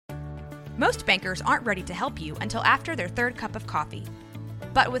Most bankers aren't ready to help you until after their third cup of coffee.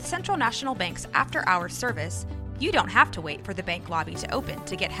 But with Central National Bank's after-hours service, you don't have to wait for the bank lobby to open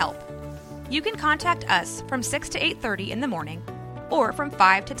to get help. You can contact us from 6 to 8:30 in the morning or from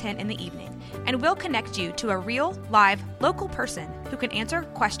 5 to 10 in the evening, and we'll connect you to a real, live, local person who can answer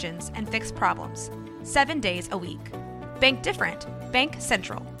questions and fix problems 7 days a week. Bank different. Bank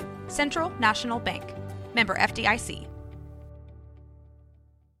Central. Central National Bank. Member FDIC.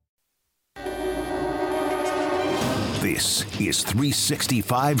 This is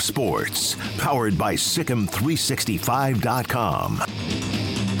 365 Sports, powered by Sikkim365.com.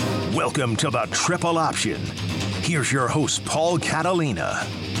 Welcome to the Triple Option. Here's your host, Paul Catalina.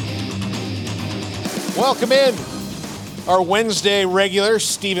 Welcome in. Our Wednesday regular,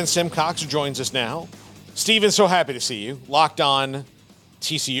 Steven Simcox, joins us now. Steven, so happy to see you. Locked on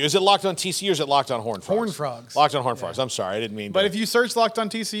TCU. Is it Locked on TCU or is it Locked on Horned Frogs? Horned Frogs. Locked on Horned Frogs. I'm sorry, I didn't mean But to. if you search Locked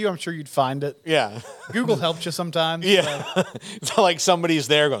on TCU, I'm sure you'd find it. Yeah. Google helps you sometimes. Yeah. It's like somebody's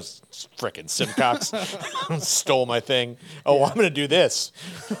there goes, frickin' Simcox stole my thing. Oh, I'm going to do this.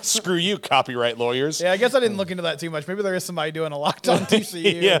 Screw you, copyright lawyers. Yeah, I guess I didn't look into that too much. Maybe there is somebody doing a Locked on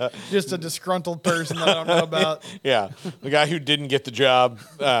TCU. Yeah. Just a disgruntled person that I don't know about. Yeah, the guy who didn't get the job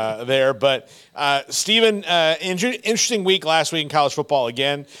there. But, Steven, interesting week last week in college football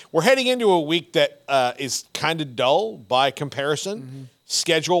again. We're heading into a week that is kind of dull by comparison. Mm-hmm.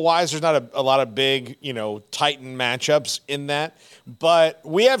 Schedule-wise, there's not a lot of big, Titan matchups in that. But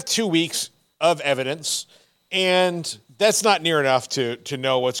we have 2 weeks of evidence, and that's not near enough to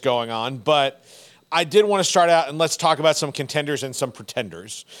know what's going on. But I did want to start out, and let's talk about some contenders and some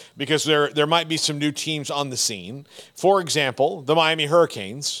pretenders, because there might be some new teams on the scene. For example, the Miami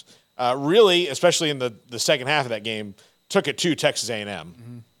Hurricanes, really, especially in the second half of that game, took it to Texas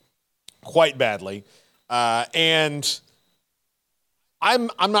A&M quite badly. And I'm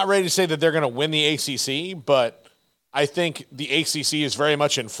not ready to say that they're going to win the ACC, but I think the ACC is very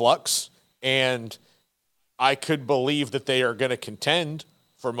much in flux, and I could believe that they are going to contend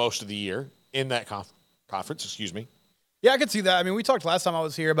for most of the year in that conference. Excuse me. Yeah, I could see that. I mean, we talked last time I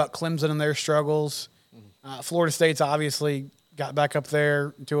was here about Clemson and their struggles. Florida State's obviously got back up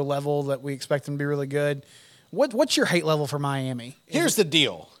there to a level that we expect them to be really good. What's your hate level for Miami? Here's the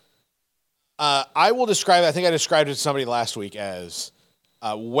deal. I will describe it. I think I described it to somebody last week as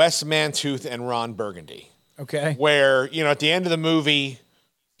Wes Mantooth and Ron Burgundy. Okay. Where, at the end of the movie,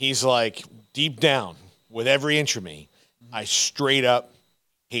 he's like, deep down, with every inch of me, I straight up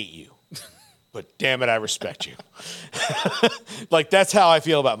hate you. But damn it, I respect you. That's how I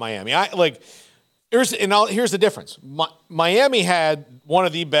feel about Miami. Here's the difference. Miami had one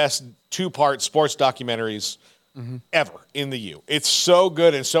of the best 2-part sports documentaries ever in the U. It's so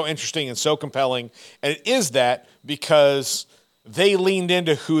good and so interesting and so compelling. And it is that because they leaned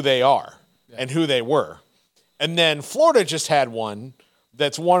into who they are and who they were. And then Florida just had one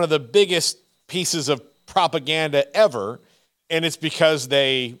that's one of the biggest pieces of propaganda ever, and it's because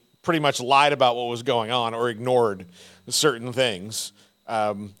they pretty much lied about what was going on or ignored certain things,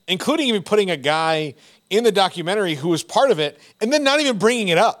 including even putting a guy in the documentary who was part of it and then not even bringing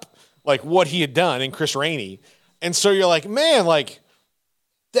it up, like what he had done in Chris Rainey. And so you're like, man,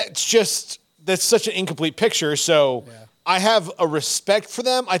 that's such an incomplete picture. So I have a respect for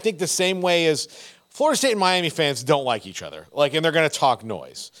them. I think the same way as Florida State and Miami fans don't like each other, and they're going to talk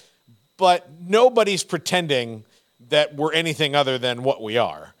noise. But nobody's pretending that we're anything other than what we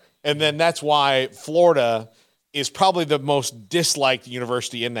are. And then that's why Florida is probably the most disliked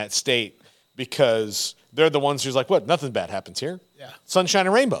university in that state, because they're the ones who's like, what, nothing bad happens here. Yeah. Sunshine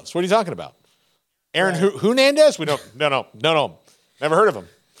and rainbows. What are you talking about? Aaron Hernandez? We don't, no. Never heard of him.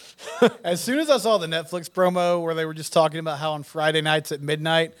 As soon as I saw the Netflix promo where they were just talking about how on Friday nights at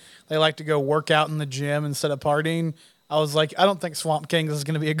midnight they like to go work out in the gym instead of partying, I was like, I don't think Swamp Kings is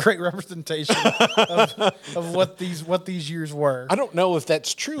going to be a great representation of what these years were. I don't know if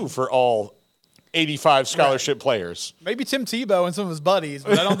that's true for all 85 scholarship players. Maybe Tim Tebow and some of his buddies,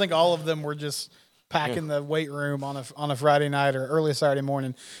 but I don't think all of them were just packing the weight room on a Friday night or early Saturday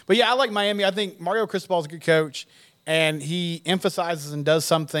morning. But yeah, I like Miami. I think Mario Cristobal is a good coach. And he emphasizes and does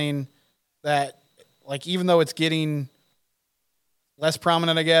something that, even though it's getting less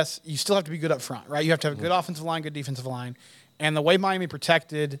prominent, I guess, you still have to be good up front, right? You have to have a good offensive line, good defensive line. And the way Miami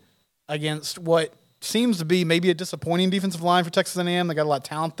protected against what seems to be maybe a disappointing defensive line for Texas A&M, they got a lot of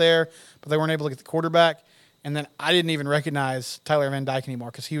talent there, but they weren't able to get the quarterback. And then I didn't even recognize Tyler Van Dyke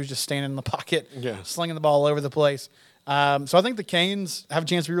anymore because he was just standing in the pocket, slinging the ball all over the place. So I think the Canes have a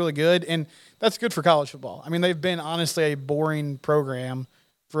chance to be really good, and that's good for college football. I mean, they've been honestly a boring program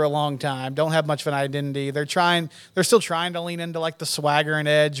for a long time. Don't have much of an identity. They're still trying to lean into the swagger and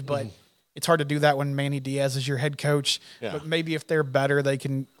edge, but it's hard to do that when Manny Diaz is your head coach. Yeah. But maybe if they're better, they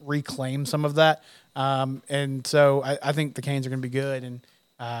can reclaim some of that. And so I think the Canes are going to be good. And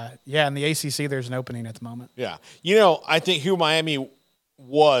in the ACC, there's an opening at the moment. Yeah. I think who Miami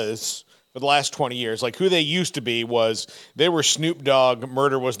was for the last 20 years, like who they used to be was they were Snoop Dogg,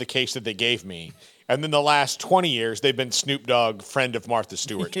 murder was the case that they gave me. And then the last 20 years, they've been Snoop Dogg, friend of Martha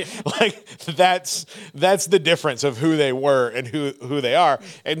Stewart. Yeah. Like that's the difference of who they were and who they are.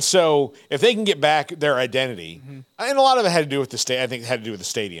 And so if they can get back their identity, and a lot of it had to do with I think it had to do with the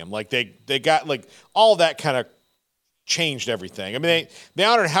stadium. Like they got like all that kind of changed everything. I mean, they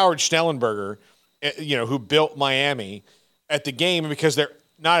honored Howard Schnellenberger, who built Miami at the game, because they're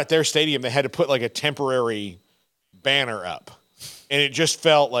not at their stadium. They had to put like a temporary banner up, and it just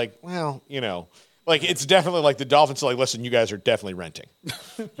felt like, well, like it's definitely like the Dolphins are like, listen, you guys are definitely renting.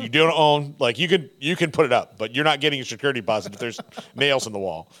 You don't own, like you can put it up, but you're not getting a security deposit if there's nails in the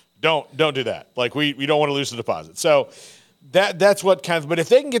wall. Don't do that. Like we don't want to lose the deposit. So that's what kind of, but if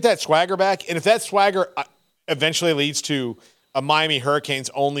they can get that swagger back, and if that swagger eventually leads to a Miami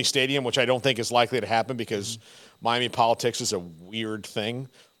Hurricanes only stadium, which I don't think is likely to happen because Miami politics is a weird thing.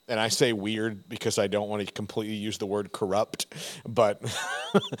 And I say weird because I don't want to completely use the word corrupt, but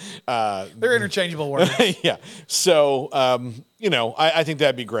they're interchangeable words. Yeah. So, I think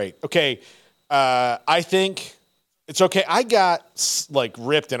that'd be great. Okay. I think it's okay. I got like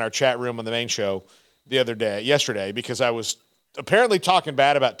ripped in our chat room on the main show yesterday, because I was apparently talking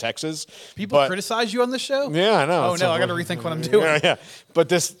bad about Texas. People criticize you on the show? Yeah, I know. Oh, no, I got to rethink what I'm doing. Yeah. But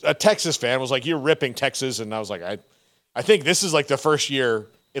a Texas fan was like, you're ripping Texas. And I was like, I think this is like the first year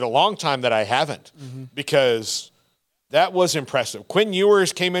in a long time that I haven't, because that was impressive. Quinn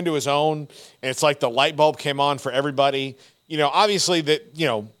Ewers came into his own, and it's like the light bulb came on for everybody. Obviously that,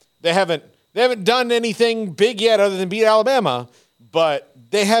 they haven't done anything big yet other than beat Alabama, but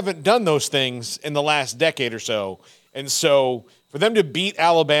they haven't done those things in the last decade or so. And so for them to beat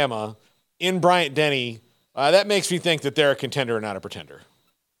Alabama in Bryant-Denny, that makes me think that they're a contender and not a pretender.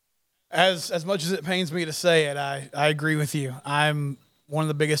 As much as it pains me to say it, I agree with you. I'm one of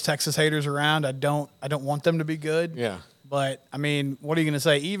the biggest Texas haters around. I don't want them to be good. Yeah. But I mean, what are you going to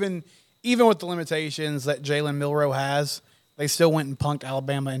say? Even with the limitations that Jalen Milroe has, they still went and punked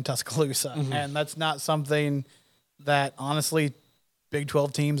Alabama in Tuscaloosa, and that's not something that honestly Big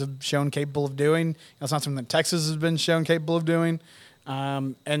 12 teams have shown capable of doing. That's not something that Texas has been shown capable of doing.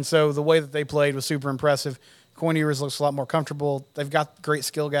 And so the way that they played was super impressive. Quinn Ewers looks a lot more comfortable. They've got great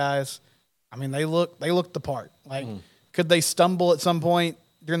skill guys. I mean, they look the part. Like. Could they stumble at some point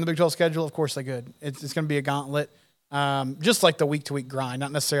during the Big 12 schedule? Of course they could. It's going to be a gauntlet, just like the week-to-week grind,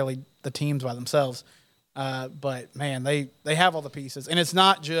 not necessarily the teams by themselves. But, man, they have all the pieces. And it's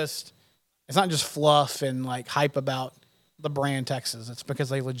not just fluff and, like, hype about the brand Texas. It's because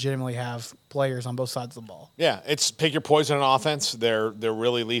they legitimately have players on both sides of the ball. Yeah, it's pick your poison on offense. They're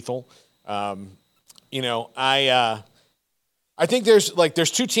really lethal. I think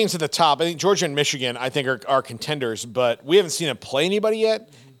there's two teams at the top. I think Georgia and Michigan, I think, are contenders, but we haven't seen them play anybody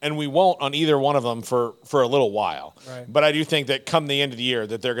yet, and we won't on either one of them for a little while. Right. But I do think that come the end of the year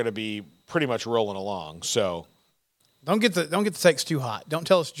that they're going to be pretty much rolling along. So don't get the takes too hot. Don't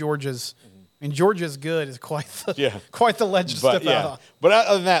tell us Georgia's. I mean, Georgia's good is quite the ledge to step out on. But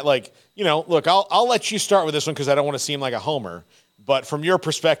other than that, look, I'll let you start with this one because I don't want to seem like a homer. But from your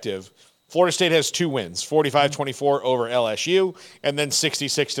perspective, Florida State has 2 wins, 45-24 over LSU, and then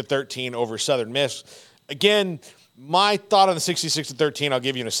 66-13 over Southern Miss. Again, my thought on the 66-13, I'll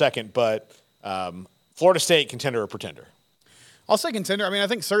give you in a second, but Florida State, contender or pretender? I'll say contender. I mean, I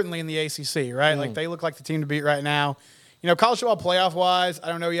think certainly in the ACC, right? Like, they look like the team to beat right now. College football playoff-wise, I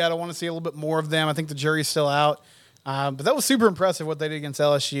don't know yet. I want to see a little bit more of them. I think the jury's still out. But that was super impressive what they did against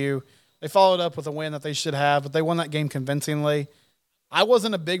LSU. They followed up with a win that they should have, but they won that game convincingly. I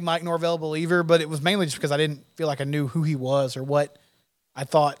wasn't a big Mike Norvell believer, but it was mainly just because I didn't feel like I knew who he was or what I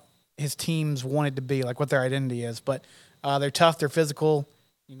thought his teams wanted to be, like what their identity is. But they're tough, they're physical.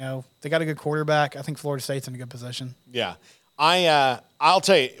 They got a good quarterback. I think Florida State's in a good position. Yeah. I'll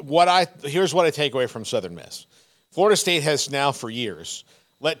tell you, here's what I take away from Southern Miss. Florida State has now for years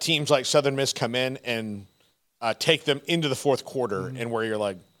let teams like Southern Miss come in and take them into the fourth quarter, and where you're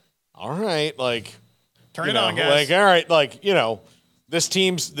like, all right, like – turn it on, guys. Like, all right, this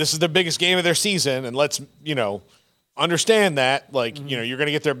is the biggest game of their season, and let's, understand that, you're going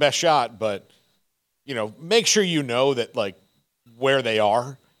to get their best shot, but, make sure that, where they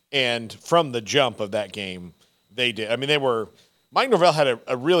are. And from the jump of that game, they did. I mean, Mike Norvell had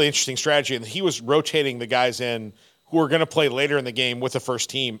a really interesting strategy, and he was rotating the guys in who are going to play later in the game with the first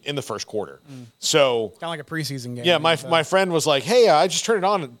team in the first quarter. So Kind of like a preseason game. yeah, my friend was like, "Hey, I just turned it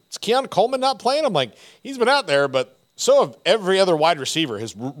on. Is Keon Coleman not playing?" I'm like, "He's been out there, but so have every other wide receiver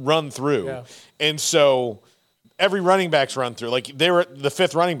has run through." Yeah. And so every running back's run through. Like the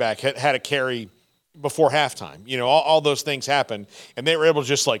fifth running back had a carry before halftime. You know, all those things happened, and they were able to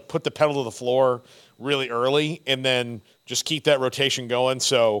just like put the pedal to the floor really early and then just keep that rotation going.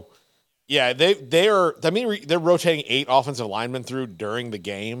 So yeah, they're rotating 8 offensive linemen through during the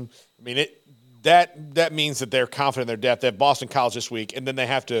game. I mean, that means that they're confident in their depth. They have Boston College this week, and then they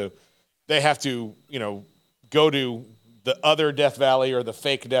have to, go to the other Death Valley or the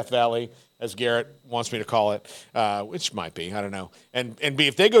fake Death Valley, as Garrett wants me to call it, which might be, I don't know. And B,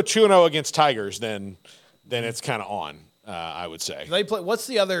 if they go 2-0 against Tigers, then it's kind of on, I would say. They play. What's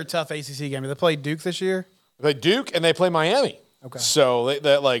the other tough ACC game? Do they play Duke this year? They play Duke and they play Miami. Okay. So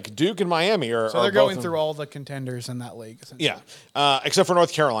that like Duke and Miami are. So they're both going through all the contenders in that league. Yeah, except for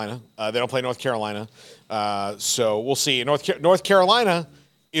North Carolina. They don't play North Carolina. So we'll see. North Carolina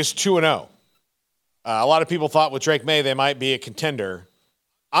is 2-0. A lot of people thought with Drake May they might be a contender.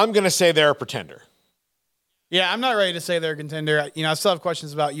 I'm going to say they're a pretender. Yeah, I'm not ready to say they're a contender. You know, I still have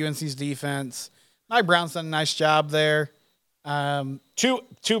questions about UNC's defense. Mike Brown's done a nice job there.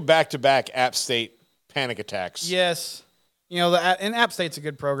 Two back-to-back App State panic attacks. Yes. You know, and App State's a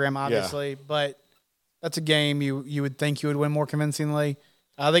good program, obviously, but that's a game you would think you would win more convincingly.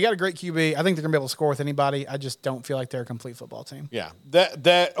 They got a great QB. I think they're going to be able to score with anybody. I just don't feel like they're a complete football team. Yeah.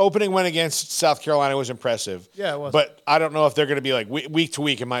 That opening win against South Carolina was impressive. Yeah, it was. But I don't know if they're going to be like week to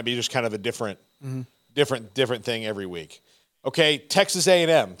week. It might be just kind of a different thing every week. Okay, Texas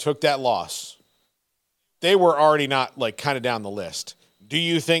A&M took that loss. They were already not like kind of down the list. Do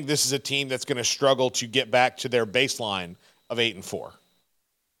you think this is a team that's going to struggle to get back to their baseline of 8-4?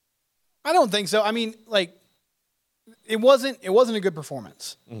 I don't think so. I mean, like, it wasn't a good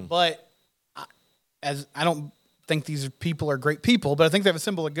performance, but I don't think these people are great people, but I think they've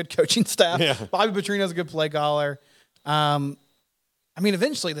assembled a good coaching staff. Yeah. Bobby Petrino's a good play caller. I mean,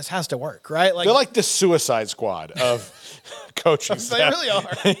 eventually this has to work, right? They're like the Suicide Squad of coaching they staff. really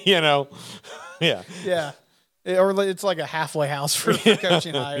are. Yeah. Yeah. Or it's like a halfway house for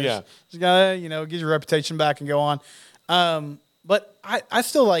coaching hires. Yeah. You gotta, get your reputation back and go on. But I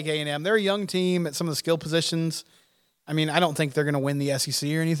still like A&M. They're a young team at some of the skill positions. I mean, I don't think they're going to win the SEC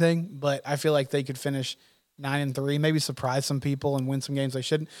or anything, but I feel like they could finish 9-3, maybe surprise some people and win some games they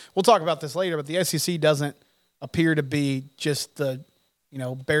shouldn't. We'll talk about this later, but the SEC doesn't appear to be just the,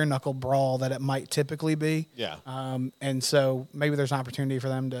 bare knuckle brawl that it might typically be. Yeah. And so maybe there's an opportunity for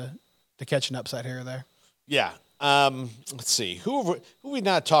them to catch an upset here or there. Yeah. Let's see. Who have we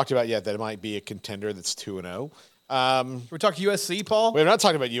not talked about yet that might be a contender that's 2-0? We talk USC, Paul? We're not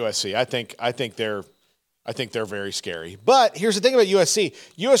talking about USC. I think they're very scary. But here's the thing about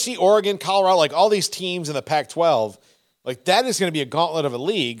USC, Oregon, Colorado, like all these teams in the Pac-12, like that is going to be a gauntlet of a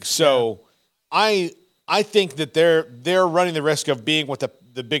league. So I think that they're running the risk of being what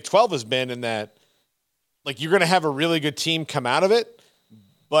the Big 12 has been, in that like you're going to have a really good team come out of it,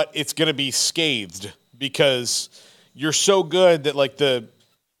 but it's going to be scathed because you're so good that like you're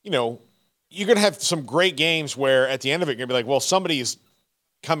going to have some great games where at the end of it, you're going to be like, well, somebody's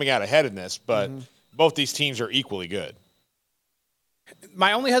coming out ahead in this, but both these teams are equally good.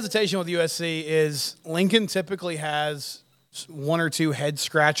 My only hesitation with USC is Lincoln typically has 1 or 2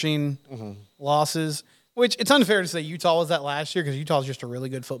 head-scratching losses, which it's unfair to say Utah was that last year because Utah is just a really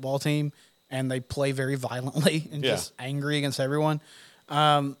good football team, and they play very violently and just angry against everyone.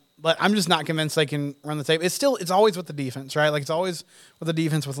 But I'm just not convinced they can run the tape. It's always with the defense, right? Like it's always with the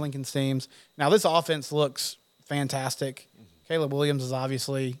defense with Lincoln's teams. Now this offense looks fantastic. Caleb Williams is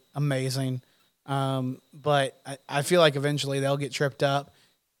obviously amazing. But I feel like eventually they'll get tripped up.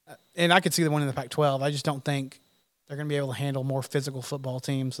 And I could see them winning the Pac-12. I just don't think they're going to be able to handle more physical football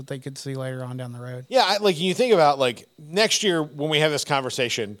teams that they could see later on down the road. Yeah, like you think about like next year when we have this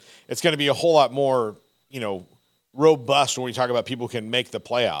conversation, it's going to be a whole lot more, robust when we talk about people who can make the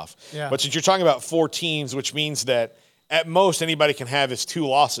playoff. Yeah. But since you're talking about 4 teams, which means that at most anybody can have is 2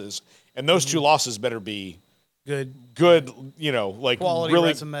 losses, and those 2 losses better be good, like quality really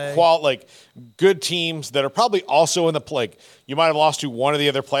resume. Like good teams that are probably also in the play. You might have lost to one of the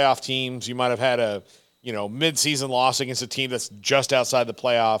other playoff teams. You might have had a, mid-season loss against a team that's just outside the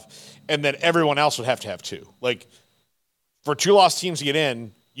playoff, and then everyone else would have to have 2. Like for 2-loss teams to get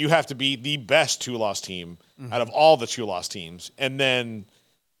in, you have to be the best 2-loss team out of all the 2-loss teams. And then,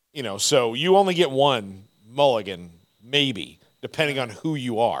 so you only get 1 mulligan, maybe, depending on who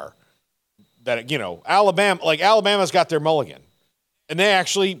you are. That, Alabama's got their mulligan. And they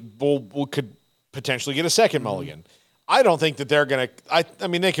actually could potentially get a second mulligan. I don't think that they're going to – I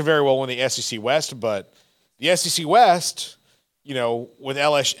mean, they can very well win the SEC West, but the SEC West, with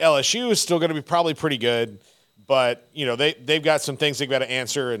LSU is still going to be probably pretty good. But, they've got some things they've got to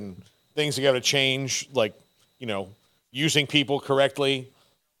answer and things they got to change, like, using people correctly.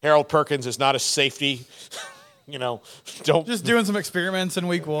 Harold Perkins is not a safety. Don't just doing some experiments in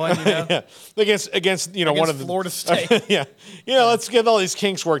week 1. Yeah. against one of the Florida State. Yeah, let's get all these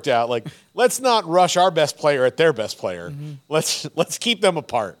kinks worked out. Like, let's not rush our best player at their best player. Mm-hmm. Let's keep them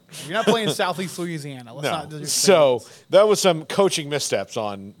apart. You're not playing Southeast Louisiana. Let's not do so that was some coaching missteps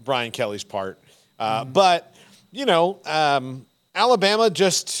on Brian Kelly's part. But Alabama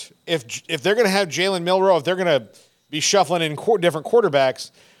just if they're going to have Jalen Milroe, if they're going to be shuffling in different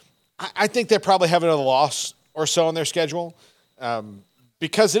quarterbacks, I think they probably have another loss or so on their schedule,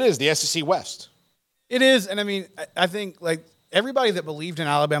 because it is the SEC West. It is, and I mean, I think like everybody that believed in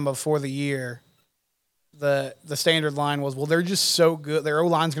Alabama before the year, the standard line was, well, they're just so good. Their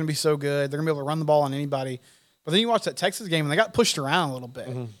O-line's going to be so good. They're going to be able to run the ball on anybody. But then you watch that Texas game, and they got pushed around a little bit.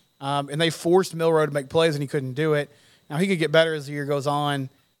 Mm-hmm. And they forced Milroe to make plays, and he couldn't do it. Now, he could get better as the year goes on,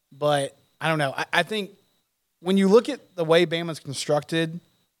 but I don't know. I think when you look at the way Bama's constructed,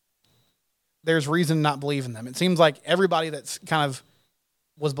 there's reason to not believe in them. It seems like everybody that's kind of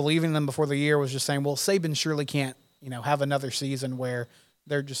was believing in them before the year was just saying, well, Saban surely can't, have another season where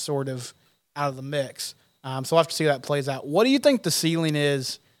they're just sort of out of the mix. So we'll have to see how that plays out. What do you think the ceiling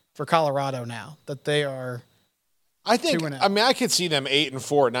is for Colorado now that they are? I could see them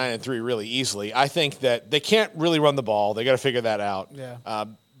 8-4, 9-3 really easily. I think that they can't really run the ball. They got to figure that out. Yeah.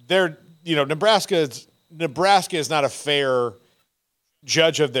 Nebraska is not a fair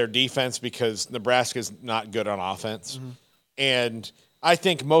judge of their defense because Nebraska is not good on offense. Mm-hmm. And I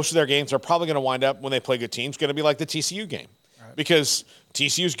think most of their games are probably going to wind up, when they play good teams, going to be like the TCU game. Right. Because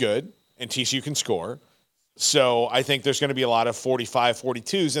TCU's good and TCU can score. So I think there's going to be a lot of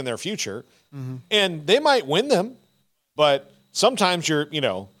 45-42s in their future. Mm-hmm. And they might win them, but sometimes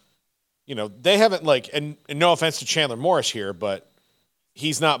they haven't and no offense to Chandler Morris here, but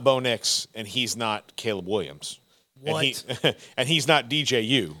he's not Bo Nix and he's not Caleb Williams. What? And he's not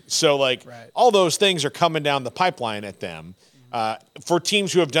DJU. So, right. All those things are coming down the pipeline at them for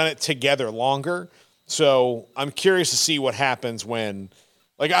teams who have done it together longer. So I'm curious to see what happens when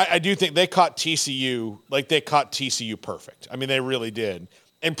I do think they caught TCU, they caught TCU perfect. I mean, they really did.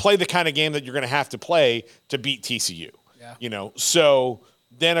 And play the kind of game that you're going to have to play to beat TCU. Yeah. So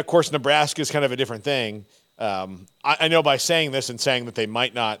then, of course, Nebraska is kind of a different thing. I know by saying this and saying that they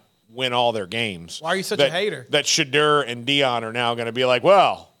might not win all their games. Why are you such a hater? That Shadur and Dion are now going to be like,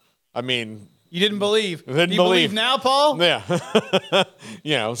 well, I mean. You didn't believe. Do you believe now, Paul?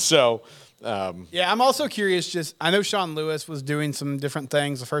 Yeah. So. Yeah, I'm also curious. I know Sean Lewis was doing some different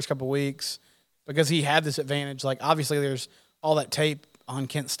things the first couple of weeks because he had this advantage. Obviously, there's all that tape on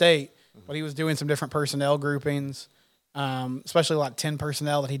Kent State, but he was doing some different personnel groupings, especially 10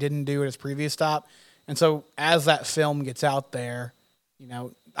 personnel that he didn't do at his previous stop. And so as that film gets out there,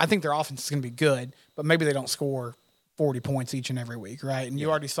 I think their offense is going to be good, but maybe they don't score 40 points each and every week, right? And you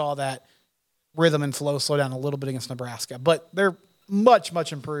already saw that rhythm and flow slow down a little bit against Nebraska, but they're much,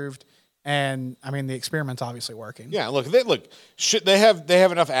 much improved. And I mean, the experiment's obviously working. Yeah, they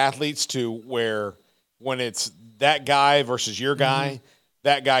have enough athletes to where when it's that guy versus your guy,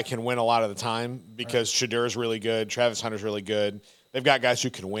 that guy can win a lot of the time because Shadur is really good, Travis Hunter's really good. They've got guys who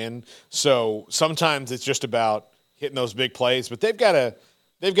can win. So sometimes it's just about hitting those big plays, but they've got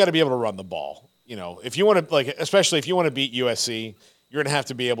to be able to run the ball. If you want to especially if you want to beat USC, you're going to have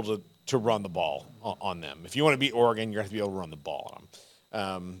to be able to run the ball on them. If you want to beat Oregon, you're going to have to be able to run the ball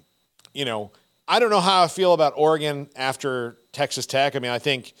on them. I don't know how I feel about Oregon after Texas Tech. I mean, I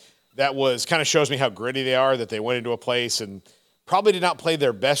think that kind of shows me how gritty they are, that they went into a place and probably did not play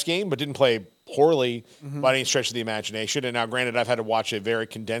their best game, but didn't play poorly by any stretch of the imagination. And now, granted, I've had to watch a very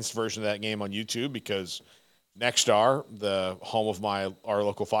condensed version of that game on YouTube because Nexstar, the home of our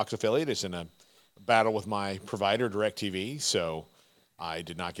local Fox affiliate, is in a battle with my provider, DirecTV. So I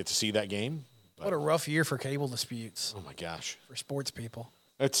did not get to see that game. What a rough year for cable disputes. Oh, my gosh. For sports people.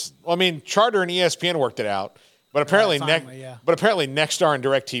 Charter and ESPN worked it out, but apparently, apparently Nexstar and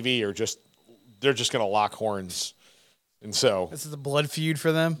DirecTV they're just going to lock horns, and so this is a blood feud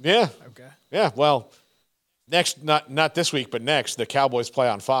for them. Yeah. Okay. Yeah. Well, next, not this week, but next, the Cowboys play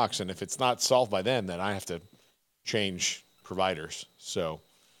on Fox, and if it's not solved by then I have to change providers. So,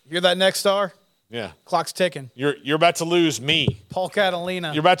 you're that Nexstar? Yeah. Clock's ticking. You're about to lose me, Paul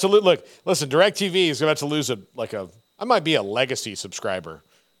Catalina. You're about to listen. DirecTV is about to lose I might be a legacy subscriber.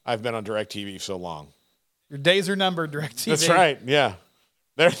 I've been on DirecTV so long. Your days are numbered, DirecTV. That's right. Yeah,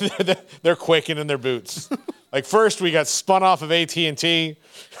 they're quaking in their boots. Like first we got spun off of AT&T.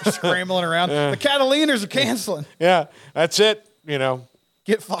 Scrambling around. The Catalinas are canceling. Yeah, that's it. You know.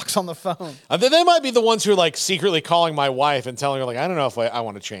 Get Fox on the phone. They might be the ones who are like secretly calling my wife and telling her like, I don't know if I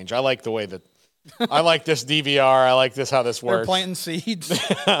want to change. I like the way that I like this DVR. I like this how this works. They're planting seeds.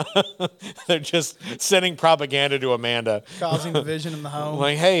 They're just sending propaganda to Amanda, causing division in the home.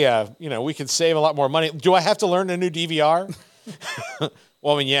 Like, hey, we could save a lot more money. Do I have to learn a new DVR?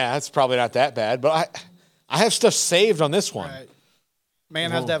 Well, I mean, yeah, it's probably not that bad, but I have stuff saved on this one. Right.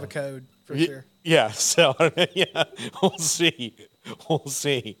 Man has to have a code for sure. Yeah. So yeah, we'll see. We'll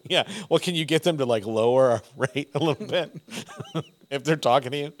see. Yeah. Well, can you get them to like lower our rate a little bit if they're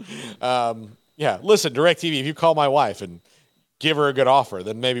talking to you? Yeah. Listen, DirecTV, if you call my wife and give her a good offer,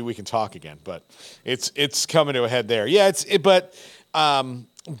 then maybe we can talk again. But it's coming to a head there. Yeah. But Oregon,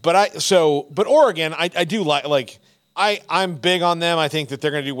 I do like I'm big on them. I think that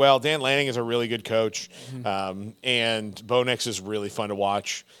they're going to do well. Dan Lanning is a really good coach, and Bo Nix is really fun to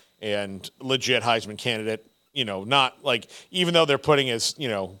watch and legit Heisman candidate. Not like even though they're putting his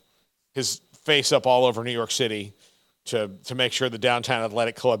face up all over New York City to make sure the downtown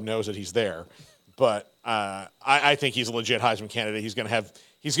athletic club knows that he's there, but I think he's a legit Heisman candidate. He's going to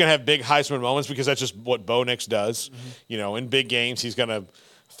have big Heisman moments because that's just what Bo Nix does. In big games, he's going to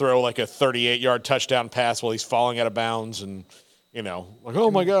throw like a 38-yard touchdown pass while he's falling out of bounds and, like,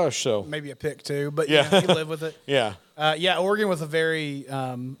 oh my gosh. So maybe a pick too, but you live with it. Yeah. Oregon with a very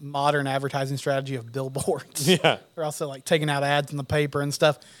modern advertising strategy of billboards. Yeah. They're also like taking out ads in the paper and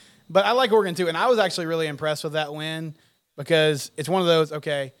stuff. But I like Oregon too. And I was actually really impressed with that win because it's one of those,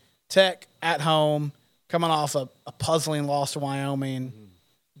 okay, Tech at home, coming off a puzzling loss to Wyoming. Mm-hmm.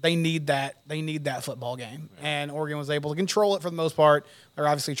 They need that. They need that football game. Yeah. And Oregon was able to control it for the most part. They're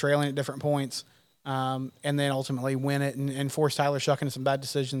obviously trailing at different points. And then ultimately win it and force Tyler Shuck into some bad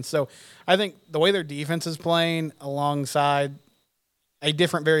decisions. So I think the way their defense is playing alongside a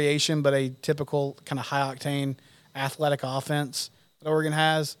different variation, but a typical kind of high-octane athletic offense that Oregon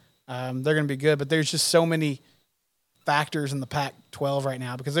has, they're going to be good. But there's just so many factors in the Pac-12 right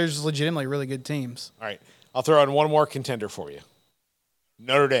now because there's legitimately really good teams. All right. I'll throw in one more contender for you.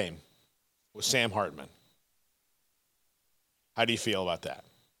 Notre Dame with Sam Hartman. How do you feel about that?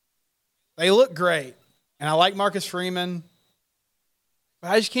 They look great, and I like Marcus Freeman,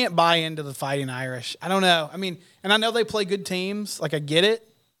 but I just can't buy into the Fighting Irish. I don't know. I mean, and I know they play good teams. Like, I get it,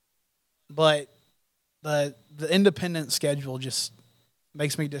 but the independent schedule just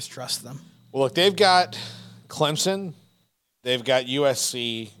makes me distrust them. Well, look, they've got Clemson. They've got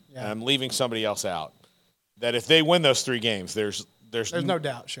USC. Yeah. And I'm leaving somebody else out. That if they win those 3 games, there's no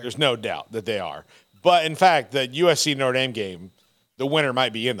doubt. Sure. There's no doubt that they are. But, in fact, the USC Notre Dame game, the winner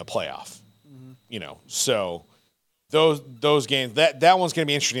might be in the playoff. So those games, that one's going to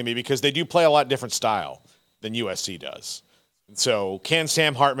be interesting to me because they do play a lot different style than USC does. And so can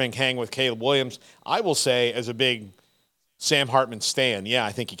Sam Hartman hang with Caleb Williams? I will say as a big Sam Hartman stan, yeah,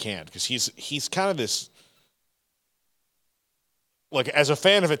 I think he can because he's kind of this, like as a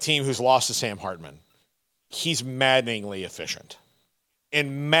fan of a team who's lost to Sam Hartman, he's maddeningly efficient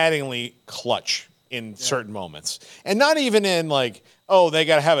and maddeningly clutch in certain moments. And not even in like, oh, they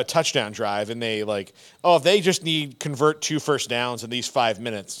got to have a touchdown drive and they like, oh, if they just convert 2 first downs in these 5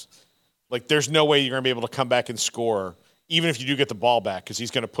 minutes, like there's no way you're going to be able to come back and score even if you do get the ball back because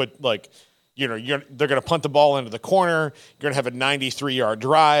he's going to put like, they're going to punt the ball into the corner. You're going to have a 93-yard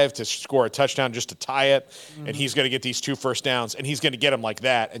drive to score a touchdown just to tie it. Mm-hmm. And he's going to get these 2 first downs and he's going to get them like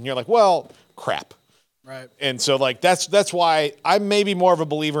that. And you're like, well, crap. Right. And so, like, that's why I'm maybe more of a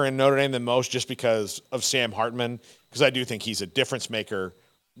believer in Notre Dame than most just because of Sam Hartman, because I do think he's a difference maker,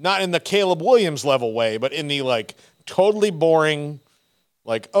 not in the Caleb Williams level way, but in the, like, totally boring,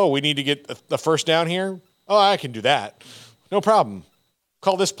 like, oh, we need to get the first down here? Oh, I can do that. No problem.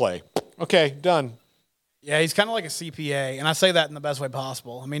 Call this play. Okay, done. Yeah, he's kind of like a CPA, and I say that in the best way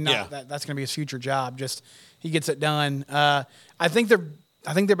possible. I mean, that's going to be his future job, just he gets it done. I think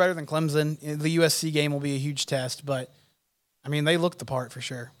they're better than Clemson. The USC game will be a huge test, but, I mean, they look the part for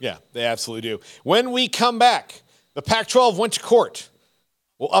sure. Yeah, they absolutely do. When we come back, the Pac-12 went to court.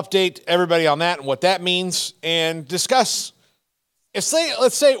 We'll update everybody on that and what that means and discuss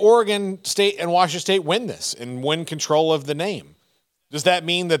let's say Oregon State and Washington State win this and win control of the name. Does that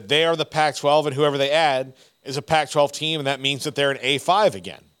mean that they are the Pac-12 and whoever they add is a Pac-12 team and that means that they're an A5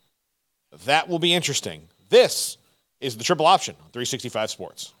 again? That will be interesting. This is the Triple Option on 365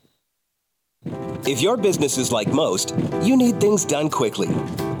 Sports. If your business is like most, you need things done quickly.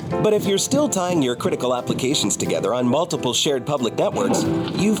 But if you're still tying your critical applications together on multiple shared public networks,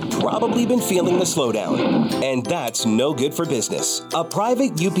 you've probably been feeling the slowdown. And that's no good for business. A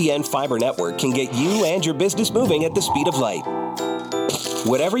private UPN fiber network can get you and your business moving at the speed of light.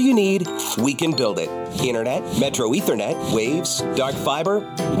 Whatever you need, we can build it. Internet, Metro Ethernet, Waves, dark fiber.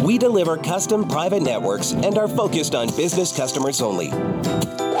 We deliver custom private networks and are focused on business customers only.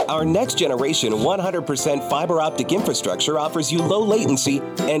 Our next generation 100% fiber optic infrastructure offers you low latency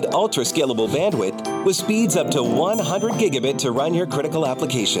and ultra scalable bandwidth with speeds up to 100 gigabit to run your critical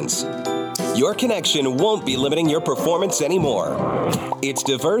applications. Your connection won't be limiting your performance anymore. It's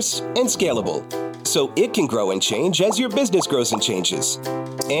diverse and scalable, so it can grow and change as your business grows and changes.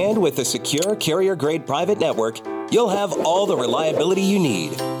 And with a secure carrier-grade private network, you'll have all the reliability you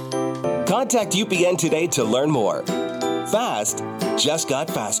need. Contact UPN today to learn more. Fast just got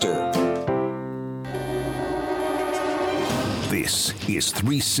faster. This is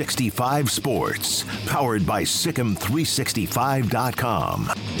 365 Sports, powered by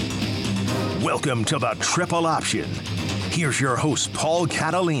Sikkim365.com. Welcome to the Triple Option. Here's your host, Paul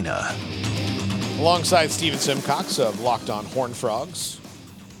Catalina. Alongside Steven Simcox of Locked On Horned Frogs.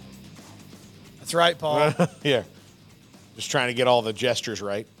 That's right, Paul. Yeah. Just trying to get all the gestures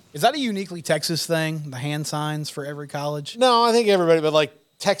right. Is that a uniquely Texas thing, the hand signs for every college? No, I think everybody, but like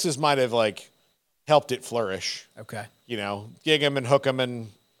Texas might have like helped it flourish. Okay. You know, gig 'em and hook 'em, and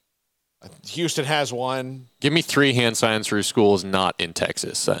Houston has one. Give me 3 hand signs for schools not in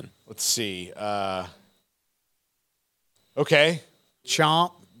Texas then. Let's see. Okay.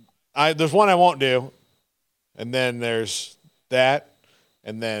 Chomp. There's one I won't do. And then there's that.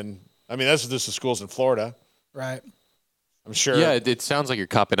 And then, I mean, that's just the schools in Florida. Right. I'm sure. Yeah, it sounds like you're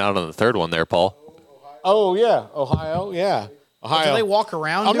copping out on the third one there, Paul. Oh, yeah. Ohio. Yeah. Ohio. Do they walk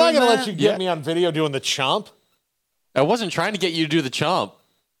around I'm not doing going to that? let you get me on video doing the chomp. I wasn't trying to get you to do the chomp.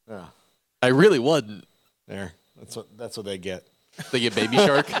 Yeah. I really wasn't. There. That's what they get. They get Baby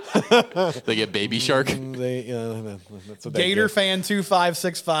Shark. They get Baby Shark. That's what they Gator get. fan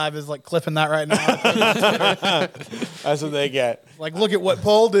 2565 is like clipping that right now. That's what they get. Like, look at what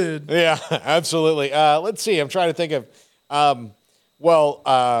Paul did. Yeah, absolutely. Let's see. I'm trying to think of.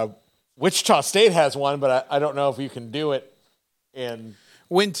 Wichita State has one, but I don't know if you can do it in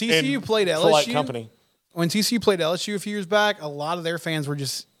When TCU played polite LSU, company. when TCU played LSU a few years back, a lot of their fans were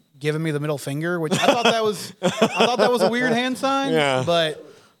just giving me the middle finger, which I thought that was a weird hand sign. Yeah. But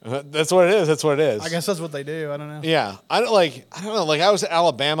That's what it is. That's what it is. I guess that's what they do. I don't know. Yeah, I don't know. Like I was at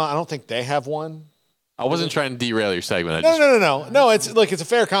Alabama. I don't think they have one. I wasn't trying to derail your segment. No. It's like it's a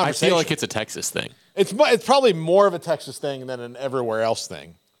fair I conversation. feel like it's a Texas thing. It's probably more of a Texas thing than an everywhere else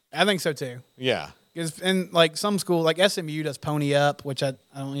thing. I think so too. Yeah. And like some school, like SMU does pony up, which I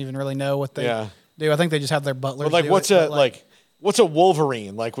don't even really know what they do. I think they just have their butlers. But like, what's a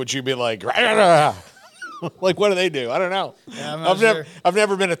Wolverine? Like, would you be like, like, what do they do? I don't know. Yeah, I'm not sure. I've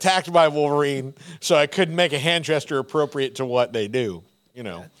never been attacked by a Wolverine, so I couldn't make a hand gesture appropriate to what they do. You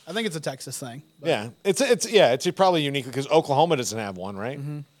know. I think it's a Texas thing. But. Yeah, it's probably unique because Oklahoma doesn't have one, right?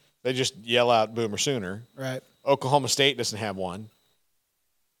 Mm-hmm. They just yell out Boomer Sooner. Right. Oklahoma State doesn't have one.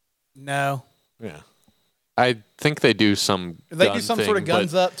 No. Yeah. I think they do some. They do some sort of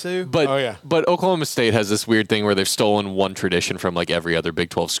guns up too. But but Oklahoma State has this weird thing where they've stolen one tradition from like every other Big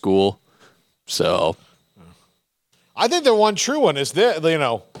 12 school. So I think the one true one is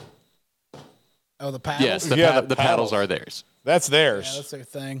Oh, the paddles. yes, the paddles are theirs. That's theirs. Yeah, that's their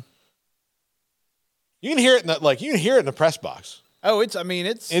thing. You can hear it in the press box. Oh, it's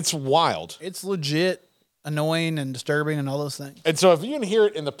wild. It's legit annoying and disturbing and all those things. And so if you can hear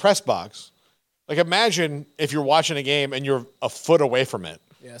it in the press box, like imagine if you're watching a game and you're a foot away from it.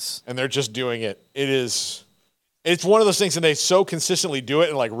 Yes. And they're just doing it. It's one of those things, and they so consistently do it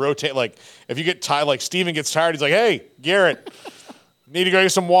and like rotate. Like if you get tired, like Steven gets tired, he's like, "Hey, Garrett, need to go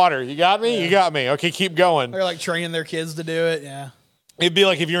get some water. You got me? Yeah. You got me. Okay, keep going." They're like training their kids to do it. Yeah. It'd be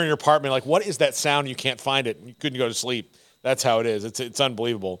like if you're in your apartment, like, what is that sound? You can't find it. You couldn't go to sleep. That's how it is. It's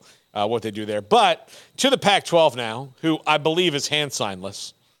unbelievable what they do there. But to the Pac-12 now, who I believe is hand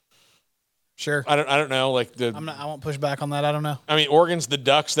signless. Sure. I don't know. Like I won't push back on that. I don't know. I mean, Oregon's the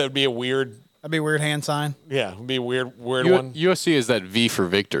Ducks. That would be a weird. That'd be a weird hand sign. Yeah, it'd be a weird one. USC is that V for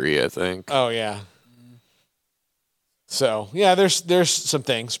victory, I think. Oh yeah. So yeah, there's some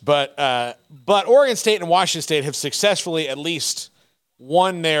things, but Oregon State and Washington State have successfully at least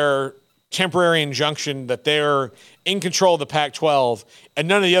won their temporary injunction that they're in control of the Pac-12, and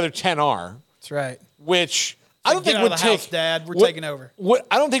none of the other 10 are. That's right. Which I don't think would take. House, Dad, we're taking over.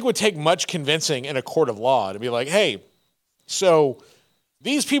 I don't think would take much convincing in a court of law to be like, hey, so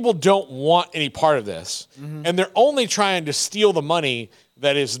these people don't want any part of this, and they're only trying to steal the money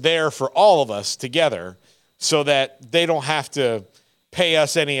that is there for all of us together so that they don't have to pay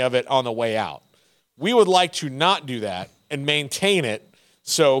us any of it on the way out. We would like to not do that and maintain it.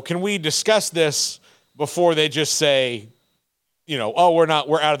 So can we discuss this before they just say, oh, we're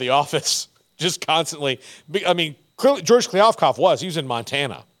out of the office just constantly. I mean, clearly George Kliavkoff he was in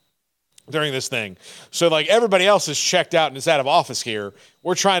Montana during this thing. So like everybody else is checked out and is out of office here.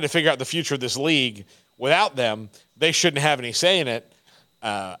 We're trying to figure out the future of this league. Without them, they shouldn't have any say in it.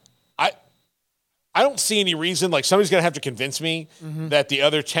 I don't see any reason, like somebody's going to have to convince me that the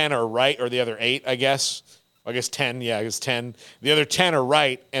other 10 are right, or the other 8, I guess. I guess 10, yeah, I guess 10. The other 10 are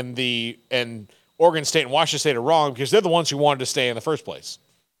right, and Oregon State and Washington State are wrong because they're the ones who wanted to stay in the first place.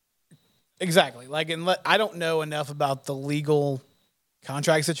 Exactly. I don't know enough about the legal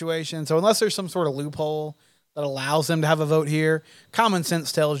contract situation, so unless there's some sort of loophole that allows them to have a vote here, common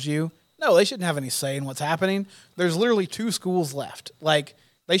sense tells you, no, they shouldn't have any say in what's happening. There's literally 2 schools left. Like,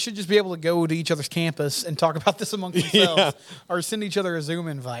 they should just be able to go to each other's campus and talk about this amongst themselves or send each other a Zoom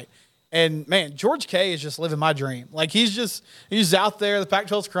invite. And, man, George K is just living my dream. Like, he's out there. The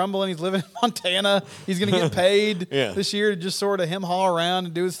Pac-12's crumbling. He's living in Montana. He's going to get paid this year to just sort of haul around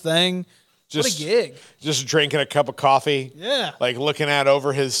and do his thing. What a gig. Just drinking a cup of coffee. Yeah. Like, looking out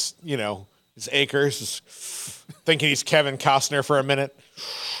over his acres, just thinking he's Kevin Costner for a minute.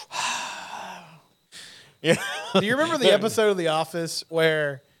 Yeah. Do you remember the episode of The Office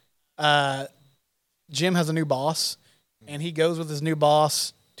where Jim has a new boss and he goes with his new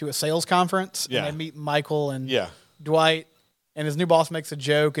boss to a sales conference and they meet Michael and Dwight, and his new boss makes a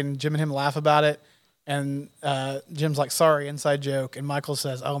joke and Jim and him laugh about it, and Jim's like, sorry, inside joke, and Michael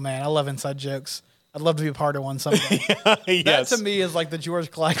says, oh man, I love inside jokes. I'd love to be a part of one someday. That to me is like the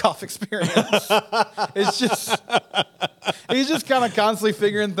George Kliavkoff experience. It's just, he's just kind of constantly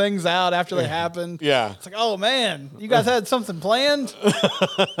figuring things out after they happen. Yeah. It's like, oh man, you guys had something planned?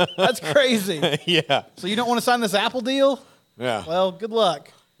 That's crazy. Yeah. So you don't want to sign this Apple deal? Yeah. Well, good luck.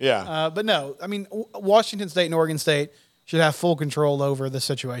 Yeah. But no, I mean, Washington State and Oregon State should have full control over the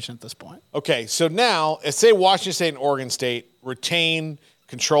situation at this point. Okay, so now, say Washington State and Oregon State retain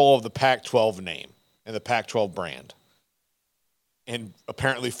control of the Pac-12 name and the Pac-12 brand, and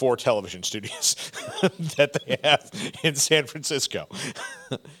apparently 4 television studios that they have in San Francisco.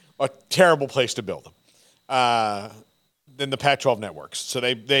 A terrible place to build them. Then the Pac-12 networks. So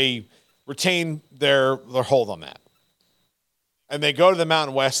they retain their hold on that. And they go to the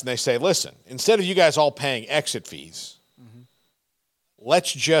Mountain West and they say, listen, instead of you guys all paying exit fees,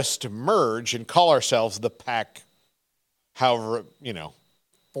 let's just merge and call ourselves the Pac, however,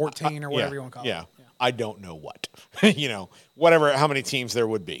 14 or whatever you want to call it. Yeah. I don't know what, whatever, how many teams there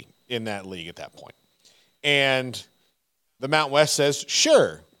would be in that league at that point. And the Mountain West says,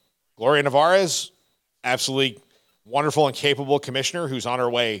 sure, Gloria Nevarez, absolutely wonderful and capable commissioner who's on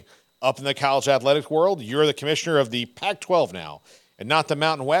her way up in the college athletic world. You're the commissioner of the Pac-12 now and not the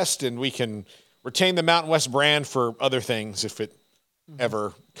Mountain West, and we can retain the Mountain West brand for other things if it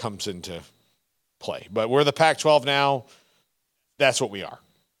ever comes into play. But we're the Pac-12 now. That's what we are.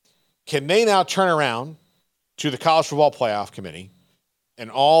 Can they now turn around to the College Football Playoff Committee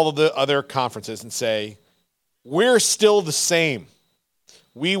and all of the other conferences and say, we're still the same.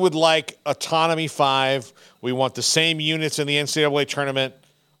 We would like Autonomy 5. We want the same units in the NCAA tournament.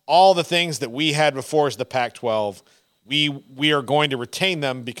 All the things that we had before as the Pac-12, we are going to retain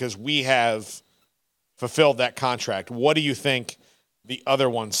them because we have fulfilled that contract. What do you think the other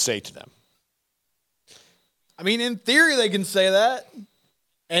ones say to them? I mean, in theory, they can say that.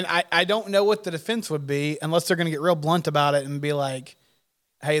 And I don't know what the defense would be unless they're going to get real blunt about it and be like,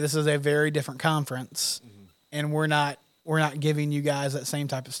 hey, this is a very different conference, and we're not giving you guys that same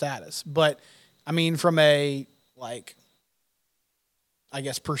type of status. But, I mean, from a,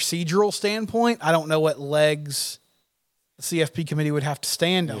 procedural standpoint, I don't know what legs the CFP committee would have to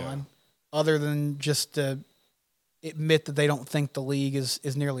stand on other than just to admit that they don't think the league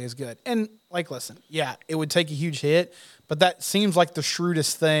is nearly as good. And, listen, it would take a huge hit, but that seems like the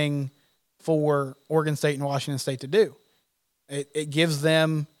shrewdest thing for Oregon State and Washington State to do. It gives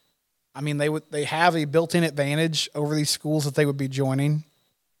them, they have a built-in advantage over these schools that they would be joining.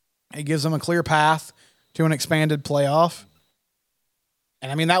 It gives them a clear path to an expanded playoff.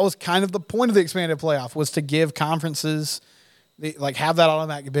 And, that was kind of the point of the expanded playoff, was to give conferences, have that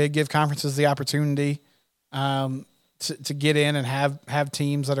automatic bid, give conferences the opportunity to get in and have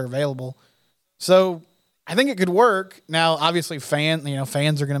teams that are available. So I think it could work. Now, obviously, fans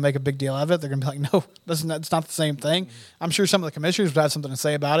are going to make a big deal out of it. They're going to be like, no, it's not the same thing. I'm sure some of the commissioners would have something to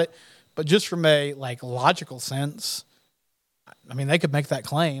say about it. But just from a logical sense, they could make that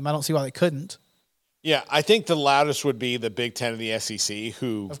claim. I don't see why they couldn't. Yeah, I think the loudest would be the Big Ten and the SEC,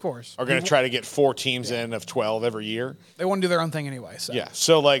 who Of course. are going to try to get 4 teams in of 12 every year. They want to do their own thing anyway. So. Yeah,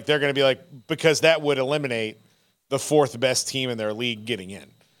 so like they're going to be like, because that would eliminate the 4th best team in their league getting in,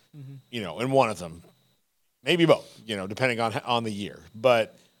 in one of them, maybe both, depending on the year.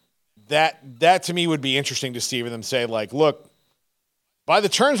 But that to me would be interesting to see them say like, look, by the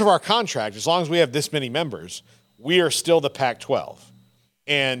terms of our contract, as long as we have this many members, we are still the Pac-12.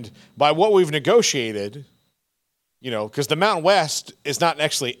 And by what we've negotiated, because the Mountain West is not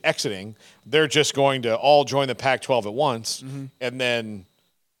actually exiting, they're just going to all join the Pac-12 at once and then,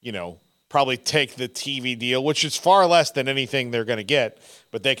 probably take the TV deal, which is far less than anything they're going to get,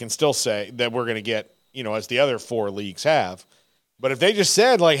 but they can still say that we're going to get, as the other 4 leagues have. But if they just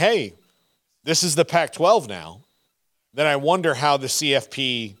said like, hey, this is the Pac-12 now, then I wonder how the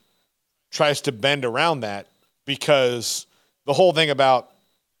CFP tries to bend around that, because the whole thing about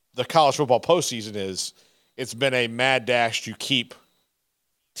the college football postseason is it's been a mad dash to keep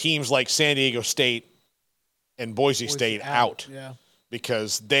teams like San Diego State and Boise State out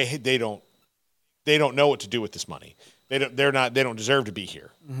because they don't know what to do with this money. They don't deserve to be here,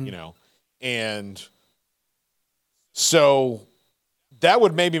 and so that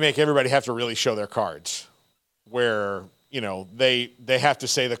would maybe make everybody have to really show their cards, where they have to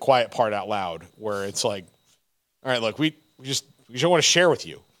say the quiet part out loud, where it's like, all right, look, we don't want to share with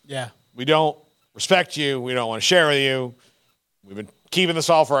you. Yeah. We don't respect you. We don't want to share with you. We've been keeping this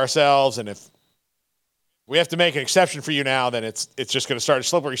all for ourselves. And if we have to make an exception for you now, then it's just going to start a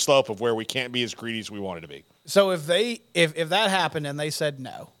slippery slope of where we can't be as greedy as we wanted to be. So if that happened and they said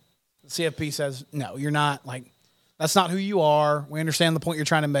no, the CFP says, no, you're not, like, that's not who you are. We understand the point you're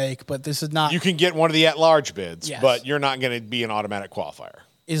trying to make, but this is not. You can get one of the at-large bids, Yes. but you're not going to be an automatic qualifier.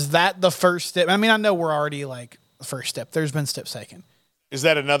 Is that the first step? I mean, I know we're already like the first step. There's been steps taken. Is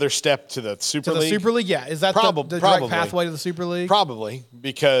that another step to the Super League? To the Super League, yeah. Is that the direct probably. pathway to the Super League? Probably,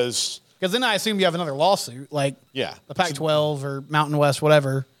 because then I assume you have another lawsuit, like the Pac-12 or Mountain West,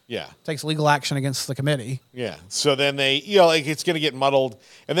 whatever. Yeah. Takes legal action against the committee. Yeah. So then they, it's going to get muddled,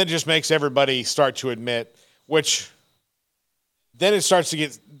 and then it just makes everybody start to admit, which then it starts to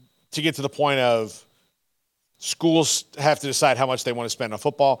get to the point of schools have to decide how much they want to spend on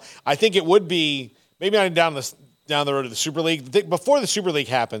football. I think it would be maybe not down the road to the Super League. Before the Super League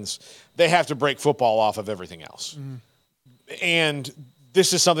happens, they have to break football off of everything else. And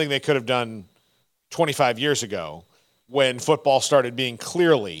this is something they could have done 25 years ago when football started being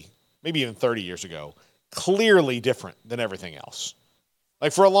clearly, maybe even 30 years ago, clearly different than everything else.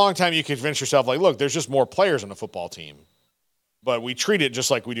 Like for a long time, you could convince yourself, like, look, there's just more players on a football team, but we treat it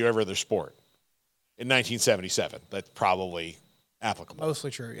just like we do every other sport. In 1977, that's probably applicable.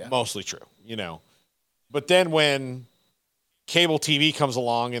 Mostly true, yeah. Mostly true, But then when cable TV comes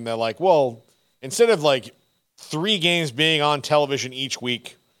along and they're like, well, instead of like 3 games being on television each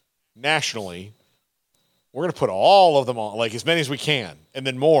week nationally, we're going to put all of them on, like as many as we can, and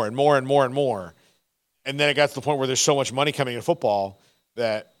then more and more and more and more. And then it got to the point where there's so much money coming into football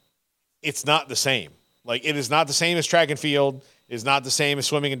that it's not the same. Like it is not the same as track and field. It is not the same as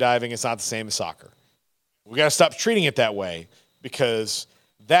swimming and diving. It's not the same as soccer. We got to stop treating it that way, because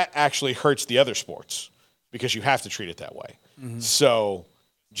that actually hurts the other sports, because you have to treat it that way. So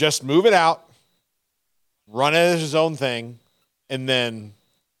just move it out, run it as its own thing, and then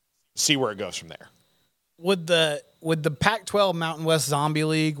see where it goes from there. Would the Pac-12 Mountain West Zombie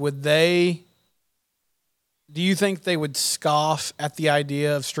League, do you think they would scoff at the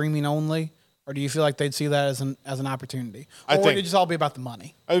idea of streaming only? Or do you feel like they'd see that as an opportunity? Or would it just all be about the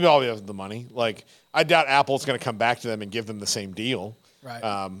money? I think it'd all be about the money. Like, I doubt Apple's going to come back to them and give them the same deal. Right.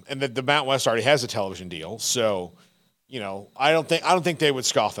 And the Mountain West already has a television deal, so I don't think they would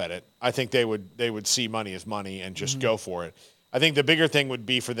scoff at it. I think they would see money as money and just go for it. I think the bigger thing would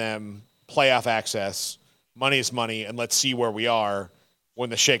be for them playoff access. Money is money, and let's see where we are when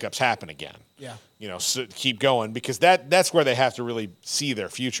the shakeups happen again. Yeah. So keep going, because that's where they have to really see their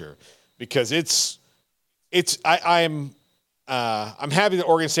future. Because I'm happy that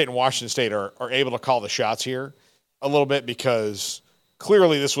Oregon State and Washington State are able to call the shots here a little bit, because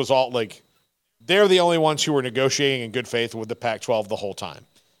clearly this was all like they're the only ones who were negotiating in good faith with the Pac-12 the whole time,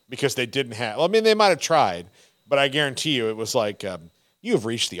 because they didn't have. I mean, they might have tried, but I guarantee you it was like you have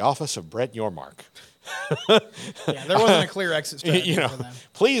reached the office of Brett Yormark. Yeah, there wasn't a clear exit strategy for them.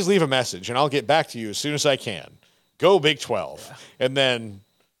 Please leave a message and I'll get back to you as soon as I can. Go Big 12, and then.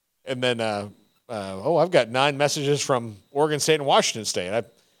 I've got 9 messages from Oregon State and Washington State.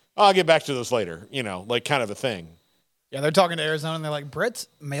 I'll get back to those later, like kind of a thing. Yeah, they're talking to Arizona, and they're like, Brett's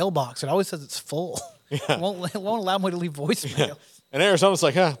mailbox, it always says it's full. Yeah. It won't allow me to leave voicemail. And Arizona's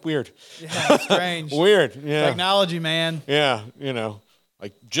like, weird. Yeah, strange. Weird. Yeah. Technology, man. Yeah,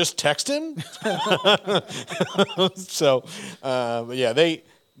 like just text him. So, but yeah,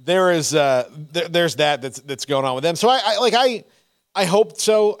 there's that's going on with them. So I hope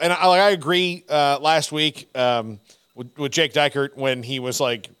so, and I agree. Last week with Jake Dykert when he was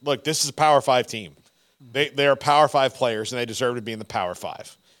like, "Look, this is a Power 5 team. They are Power 5 players, and they deserve to be in the Power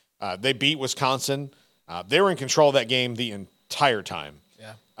 5." They beat Wisconsin. They were in control of that game the entire time.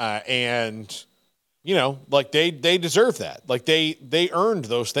 Yeah, and like they deserve that. Like they earned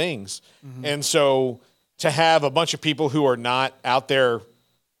those things, and so to have a bunch of people who are not out there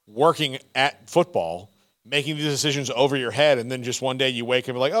working at football, making these decisions over your head, and then just one day you wake up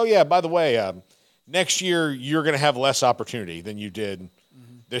and be like, oh, yeah, by the way, next year you're going to have less opportunity than you did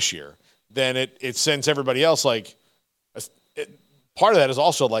this year. Then it sends everybody else like part of that is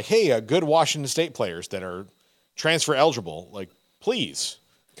also like, hey, good Washington State players that are transfer eligible, like, please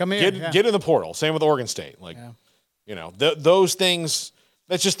come in, get in the portal. Same with Oregon State. Like, those things,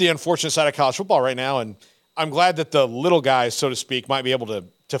 that's just the unfortunate side of college football right now. And I'm glad that the little guys, so to speak, might be able to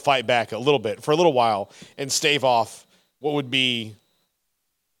fight back a little bit for a little while and stave off what would be,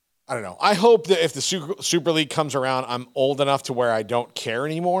 I don't know. I hope that if the Super League comes around, I'm old enough to where I don't care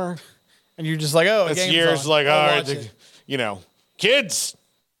anymore. And you're just like, oh, it's years like, all right, kids,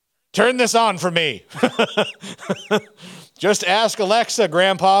 turn this on for me. Just ask Alexa,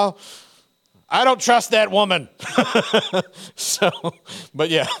 Grandpa. I don't trust that woman. So, but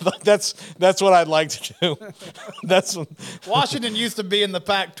yeah, that's what I'd like to do. That's Washington used to be in the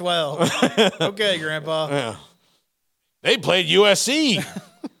Pac-12. Okay, Grandpa. Yeah. They played USC.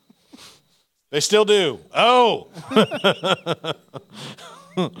 They still do. Oh.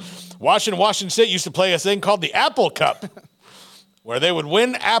 Washington State used to play a thing called the Apple Cup, where they would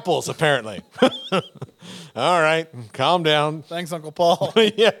win apples, apparently. All right, calm down. Thanks, Uncle Paul.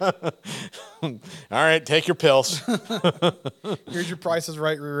 Yeah. All right, take your pills. Here's your Price is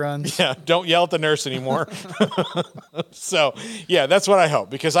Right reruns. Yeah, don't yell at the nurse anymore. So, yeah, that's what I hope,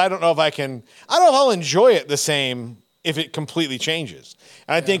 because I don't know if I'll enjoy it the same if it completely changes.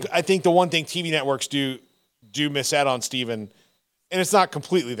 And I think the one thing TV networks do miss out on, Steven, and it's not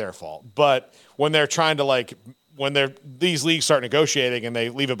completely their fault, but when they're trying to these leagues start negotiating and they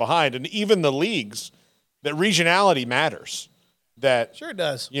leave it behind, and even the leagues, that regionality matters. That sure it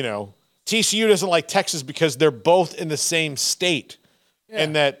does. TCU doesn't like Texas because they're both in the same state,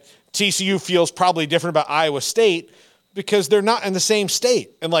 and that TCU feels probably different about Iowa State because they're not in the same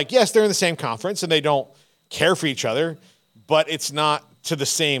state. And yes, they're in the same conference and they don't care for each other, but it's not to the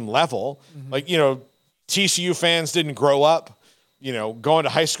same level. TCU fans didn't grow up, going to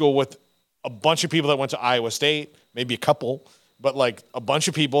high school with a bunch of people that went to Iowa State, maybe a couple, but a bunch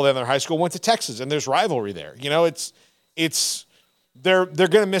of people in their high school went to Texas, and there's rivalry there. They're going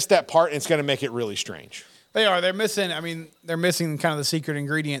to miss that part, and it's going to make it really strange. They are. They're missing kind of the secret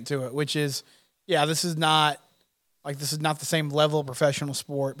ingredient to it, which is, this is not the same level of professional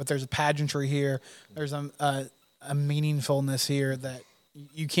sport, but there's a pageantry here. There's a meaningfulness here that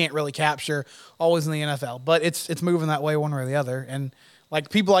you can't really capture always in the NFL, but it's moving that way one way or the other. And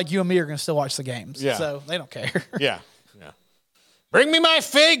people like you and me are going to still watch the games. Yeah. So they don't care. Yeah. Yeah. Bring me my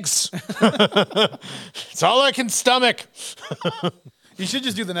figs. It's all I can stomach. You should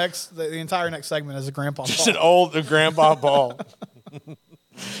just do the entire next segment as a grandpa just ball. An old grandpa ball.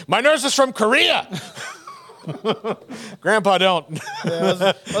 My nurse is from Korea. Grandpa, don't.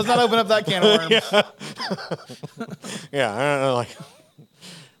 Yeah, let's not open up that can of worms. Yeah, I don't know.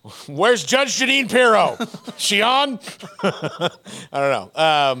 Where's Judge Janine Pirro? She on? I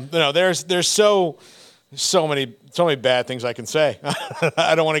don't know. There's so many bad things I can say.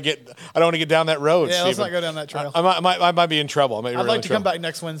 I don't want to get down that road. Yeah, Steven. Let's not go down that trail. I might be in trouble. I'd like to come back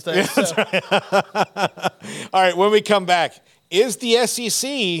next Wednesday. Yeah, so. Right. All right, when we come back, is the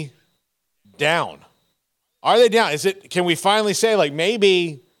SEC down? Are they down? Can we finally say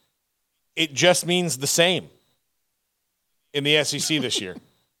maybe it just means the same in the SEC this year?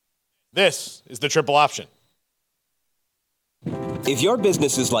 This is the Triple Option. If your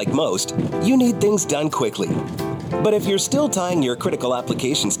business is like most, you need things done quickly. But if you're still tying your critical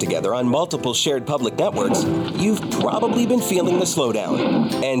applications together on multiple shared public networks, you've probably been feeling the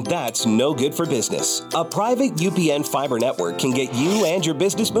slowdown. And that's no good for business. A private UPN fiber network can get you and your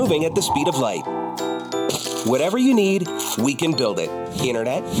business moving at the speed of light. Whatever you need, we can build it.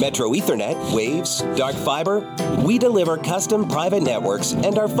 Internet, Metro Ethernet, Waves, dark fiber. We deliver custom private networks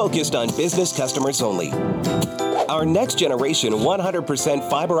and are focused on business customers only. Our next generation 100%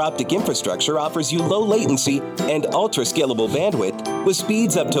 fiber optic infrastructure offers you low latency and ultra scalable bandwidth with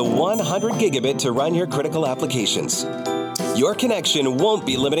speeds up to 100 gigabit to run your critical applications. Your connection won't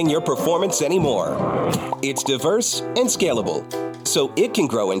be limiting your performance anymore. It's diverse and scalable, so it can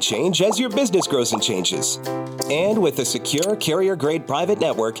grow and change as your business grows and changes. And with a secure carrier-grade private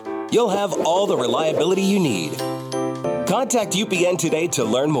network, you'll have all the reliability you need. Contact UPN today to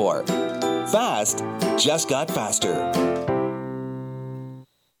learn more. Fast just got faster.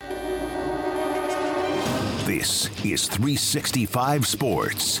 This is 365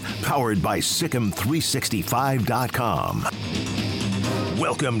 Sports, powered by Sikkim365.com.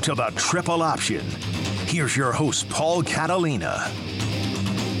 Welcome to the Triple Option. Here's your host, Paul Catalina.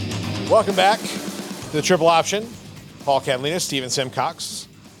 Welcome back to the Triple Option. Paul Catalina, Steven Simcox,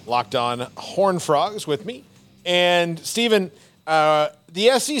 Locked On Horned Frogs with me. And Steven, the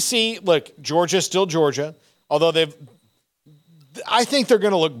SEC, look, Georgia's still Georgia, although I think they're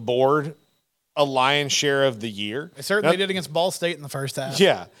going to look bored a lion's share of the year. They certainly did against Ball State in the first half.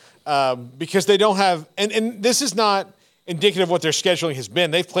 Yeah, because they don't have – and this is not indicative of what their scheduling has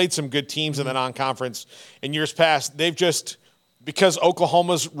been. They've played some good teams in the non-conference in years past. They've just – because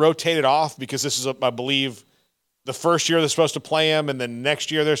Oklahoma's rotated off, because this is, I believe, the first year they're supposed to play them, and then next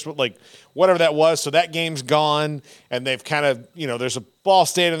year they're like whatever that was. So that game's gone, and they've kind of – there's a Ball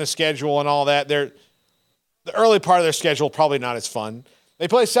State on the schedule and all that. The early part of their schedule probably not as fun. They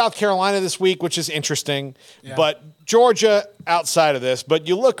play South Carolina this week, which is interesting. Yeah. But Georgia outside of this. But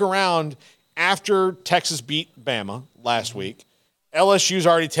you look around after Texas beat Bama last week, LSU's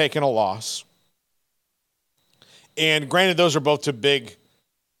already taken a loss. And granted, those are both to big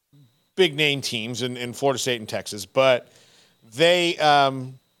name teams in Florida State and Texas. But they,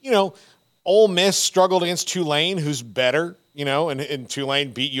 Ole Miss struggled against Tulane, who's better, and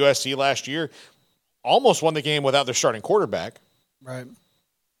Tulane beat USC last year. Almost won the game without their starting quarterback. Right.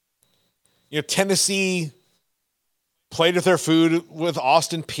 Tennessee played with their food with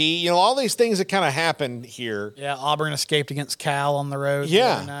Austin Peay. All these things that kind of happened here. Yeah, Auburn escaped against Cal on the road the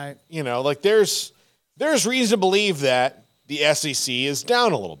other night. There's reason to believe that the SEC is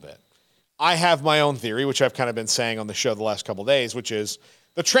down a little bit. I have my own theory, which I've kind of been saying on the show the last couple of days, which is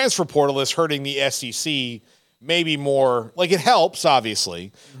the transfer portal is hurting the SEC maybe more. Like, it helps,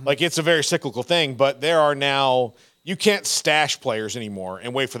 obviously. Mm-hmm. Like, it's a very cyclical thing, but there are now – you can't stash players anymore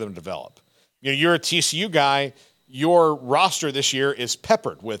and wait for them to develop. You're a TCU guy. Your roster this year is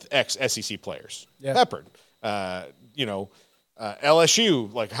peppered with ex-SEC players. Yeah. Peppered.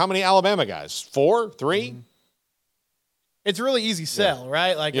 LSU, like how many Alabama guys? 4? 3? Mm-hmm. It's a really easy sell,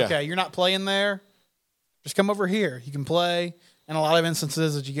 right? Like, okay, you're not playing there. Just come over here. You can play. In a lot of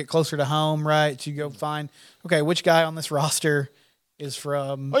instances, as you get closer to home, right, you go find, okay, which guy on this roster is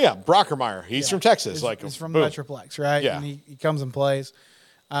from – Oh, yeah, Brockermeyer. He's from Texas. He's from the Metroplex, right? Yeah. And he comes and plays.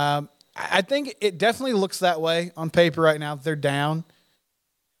 I think it definitely looks that way on paper right now. They're down.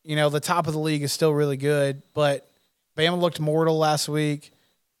 The top of the league is still really good, but Bama looked mortal last week.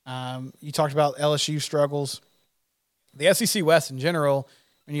 You talked about LSU struggles. The SEC West in general,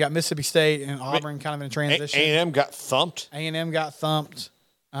 when you got Mississippi State and Auburn kind of in a transition. A&M got thumped. A&M got thumped.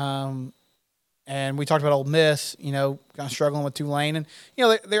 And we talked about Ole Miss, kind of struggling with Tulane. And,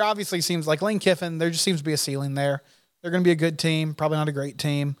 there obviously seems like Lane Kiffin, there just seems to be a ceiling there. They're going to be a good team, probably not a great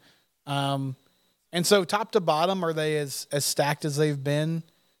team. And so top to bottom, are they as stacked as they've been?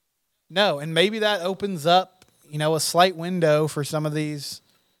 No. And maybe that opens up, a slight window for some of these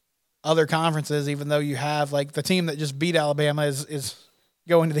other conferences, even though you have like the team that just beat Alabama is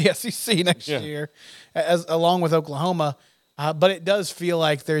going to the SEC next year, along with Oklahoma. But it does feel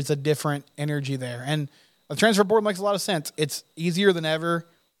like there's a different energy there. And the transfer portal makes a lot of sense. It's easier than ever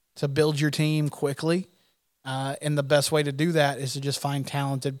to build your team quickly. And the best way to do that is to just find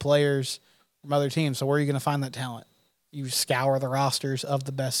talented players from other teams. So where are you going to find that talent? You scour the rosters of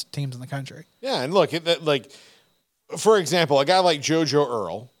the best teams in the country. Yeah, and look, for example, a guy like JoJo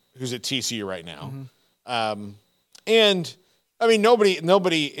Earl, who's at TCU right now, and I mean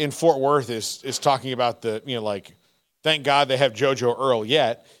nobody in Fort Worth is talking about thank God they have JoJo Earl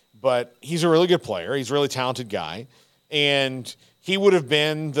yet, but he's a really good player. He's a really talented guy, and he would have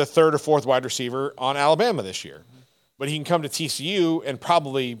been the third or fourth wide receiver on Alabama this year. But he can come to TCU and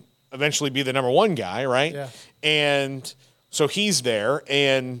probably eventually be the number one guy, right? Yeah. And so he's there.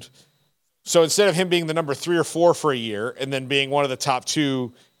 And so instead of him being the number 3 or 4 for a year and then being one of the top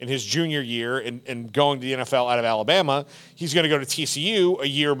 2 in his junior year and going to the NFL out of Alabama, he's going to go to TCU a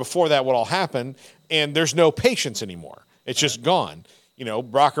year before that would all happen. And there's no patience anymore. It's just gone.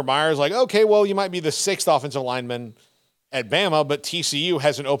 Brockermeyer is like, okay, well, you might be the 6th offensive lineman at Bama, but TCU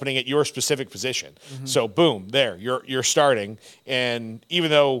has an opening at your specific position. Mm-hmm. So boom, there, you're starting. And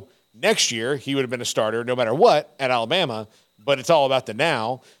even though next year he would have been a starter no matter what at Alabama, but it's all about the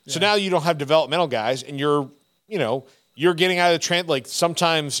now. Yeah. So now you don't have developmental guys, and you you're getting out of the like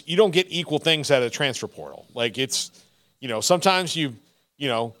sometimes you don't get equal things out of the transfer portal. Like it's, sometimes you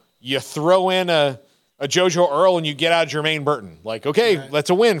throw in a JoJo Earl and you get out Jermaine Burton. Like, okay,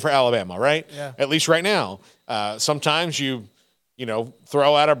 that's a win for Alabama, right? Yeah. At least right now. Sometimes you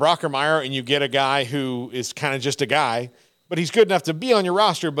throw out a Brockermeyer and you get a guy who is kind of just a guy, but he's good enough to be on your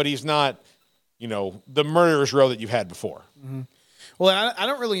roster, but he's not, the murderer's row that you've had before. Mm-hmm. Well, I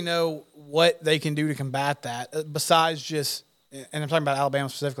don't really know what they can do to combat that besides just, and I'm talking about Alabama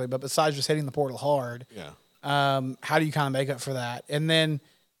specifically, but besides just hitting the portal hard. Yeah. How do you kind of make up for that? And then,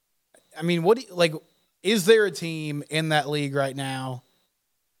 I mean, is there a team in that league right now?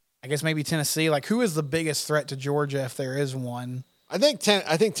 I guess maybe Tennessee. Like, who is the biggest threat to Georgia if there is one? I think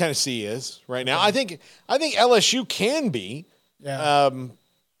Tennessee is right now. I think LSU can be. Yeah.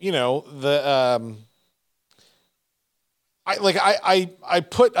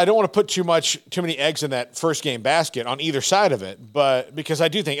 I don't want to put too many eggs in that first game basket on either side of it, but because I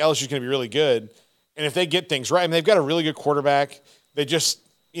do think LSU is going to be really good, and if they get things right, I mean, they've got a really good quarterback. They just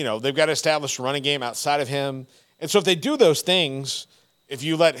they've got to establish a running game outside of him, and so if they do those things, if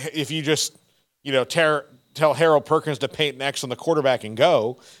you just tell Harold Perkins to paint an X on the quarterback and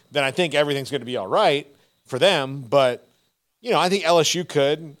go, then I think everything's going to be all right for them. But, I think LSU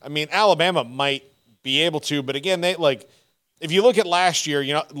could. I mean, Alabama might be able to, but again, if you look at last year,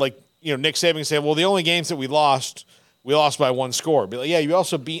 Nick Saban said, well, the only games that we lost by one score. But yeah, you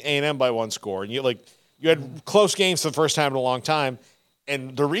also beat A&M by one score. And you had close games for the first time in a long time.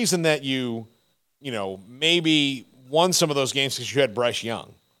 And the reason that you maybe won some of those games because you had Bryce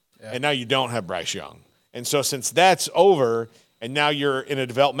Young. Yeah. And now you don't have Bryce Young. And so since that's over and now you're in a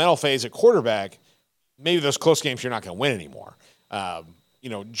developmental phase at quarterback, maybe those close games you're not going to win anymore.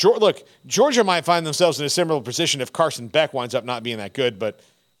 Georgia might find themselves in a similar position if Carson Beck winds up not being that good, but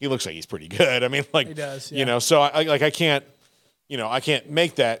he looks like he's pretty good. I mean, he does, yeah. So I can't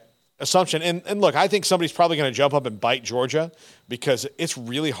make that assumption. And look, I think somebody's probably going to jump up and bite Georgia because it's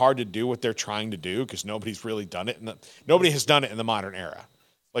really hard to do what they're trying to do because nobody's really done it. Nobody has done it in the modern era.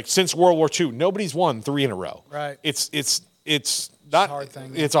 Like since World War II, nobody's won 3 in a row. Right. It's not a hard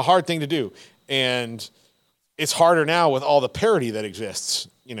thing. It's a hard thing to do. And it's harder now with all the parity that exists,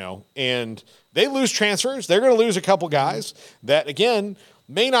 and they lose transfers. They're going to lose a couple guys that, again,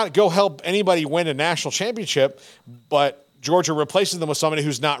 may not go help anybody win a national championship, but Georgia replaces them with somebody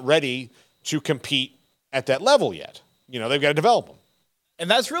who's not ready to compete at that level yet. They've got to develop them. And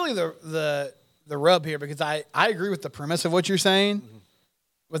that's really the rub here because I agree with the premise of what you're saying. Mm-hmm.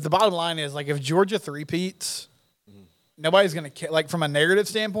 But the bottom line is, if Georgia three-peats, nobody's going to care. Like, from a narrative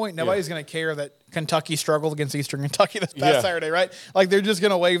standpoint, nobody's going to care that Kentucky struggled against Eastern Kentucky this past Saturday, right? Like, they're just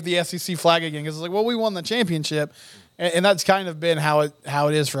going to wave the SEC flag again because it's like, well, we won the championship. And that's kind of been how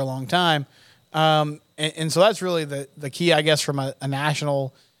it is for a long time. And so that's really the key, I guess, from a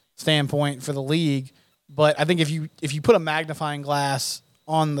national standpoint for the league. But I think if you put a magnifying glass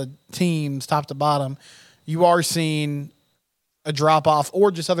on the teams top to bottom, you are seeing a drop-off or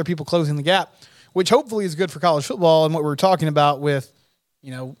just other people closing the gap, which hopefully is good for college football and what we were talking about with,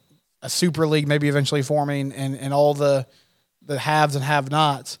 a super league maybe eventually forming and all the haves and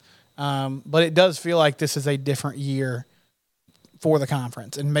have-nots. But it does feel like this is a different year for the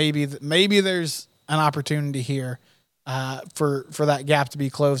conference, and maybe there's an opportunity here for that gap to be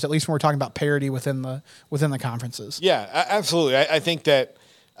closed. At least when we're talking about parity within the conferences. Yeah, absolutely. I think that,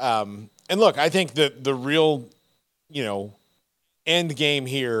 and look, I think that the real, end game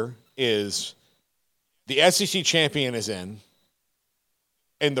here is the SEC champion is in,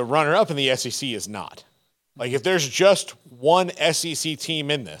 and the runner-up in the SEC is not. Like, if there's just one SEC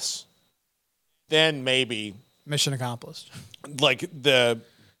team in this, then maybe mission accomplished.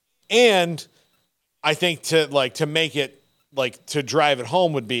 And I think to make it to drive it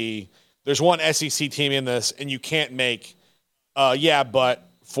home would be there's one SEC team in this, and you can't make but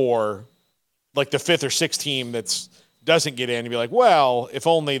for the 5th or 6th team that's doesn't get in and be like, well, if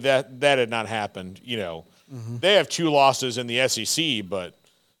only that had not happened, They have 2 losses in the SEC, but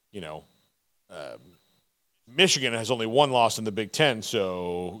Michigan has only 1 loss in the Big Ten,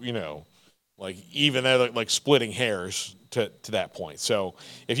 so even they're splitting hairs to that point. So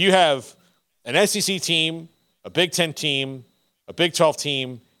if you have an SEC team, a Big Ten team, a Big 12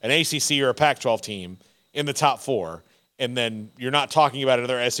 team, an ACC or a Pac-12 team in the top 4, and then you're not talking about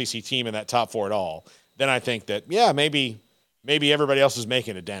another SEC team in that top 4 at all, then I think that, maybe everybody else is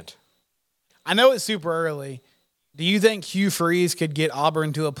making a dent. I know it's super early. Do you think Hugh Freeze could get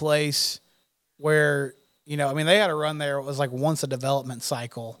Auburn to a place where, they had a run there. It was like once a development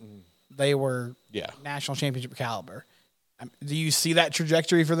cycle. They were national championship caliber. Do you see that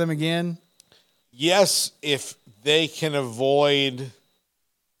trajectory for them again? Yes, if they can avoid,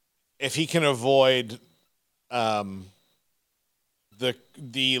 if he can avoid the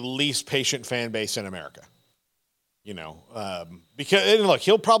least patient fan base in America. Because and look,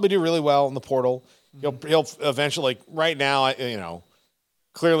 he'll probably do really well in the portal. He'll eventually, right now,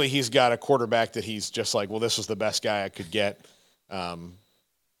 clearly he's got a quarterback that he's just like, well, this was the best guy I could get.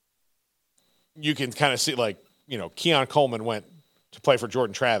 You can kind of see, Keon Coleman went to play for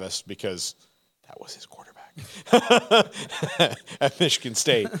Jordan Travis because that was his quarterback at Michigan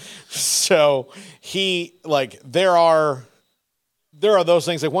State. So there are those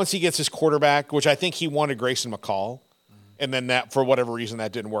things, like once he gets his quarterback, which I think he wanted Grayson McCall, and then that, for whatever reason,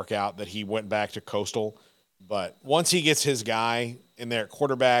 that didn't work out, that he went back to Coastal. But once he gets his guy in there at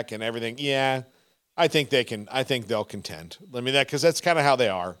quarterback and everything, yeah, I think they'll contend. Because that's kind of how they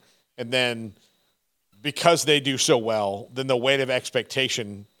are. And then because they do so well, then the weight of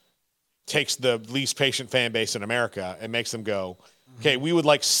expectation takes the least patient fan base in America and makes them go, okay, we would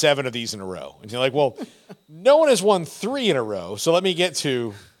like 7 of these in a row. And you're like, well, no one has won 3 in a row, so let me get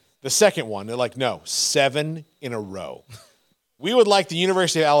to the second one. They're like, no, 7 in a row. We would like the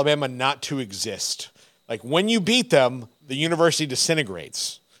University of Alabama not to exist. Like when you beat them, the university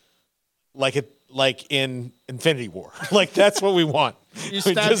disintegrates. Like in Infinity War. Like that's what we want. You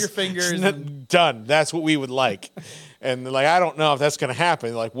stab your fingers. Done. That's what we would like. And I don't know if that's going to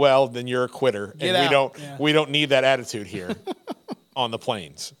happen. Like, well, then you're a quitter, and we don't need that attitude here on the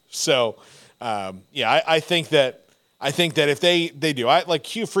Plains. So, I think that if they do,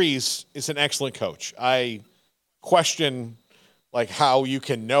 Hugh Freeze is an excellent coach. I question how you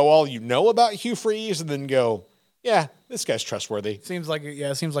can know all you know about Hugh Freeze and then go, yeah, this guy's trustworthy. Seems like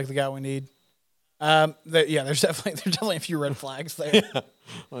the guy we need. There's definitely a few red flags there.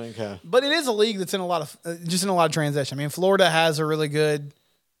 Yeah. But it is a league that's in a lot of transition. I mean, Florida has a really good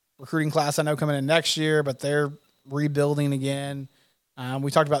recruiting class, I know, coming in next year, but they're rebuilding again.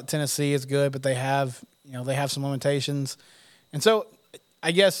 We talked about Tennessee is good, but they have some limitations. And so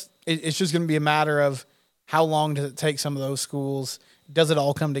I guess it's just going to be a matter of how long does it take some of those schools? Does it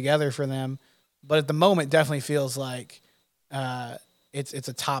all come together for them? But at the moment, it definitely feels like it's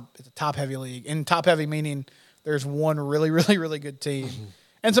a top heavy league. And top heavy meaning there's one really, really, really good team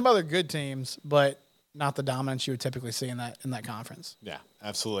and some other good teams, but not the dominance you would typically see in that conference. Yeah,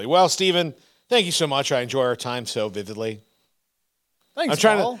 absolutely. Well, Stephen, thank you so much. I enjoy our time so vividly. Thanks,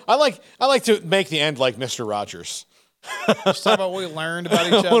 Paul. I like to make the end like Mr. Rogers. Just talk about what we learned about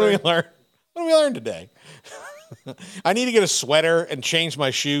each other. What did we learn today? I need to get a sweater and change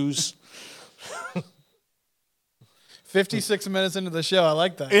my shoes. 56 minutes into the show. I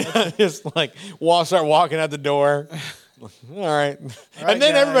like that. Just start walking out the door. All right. And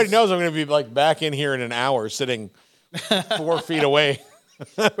then everybody knows I'm going to be back in here in an hour sitting 4 feet away.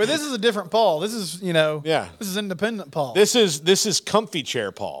 But this is a different Paul. This is, this is independent Paul. This is comfy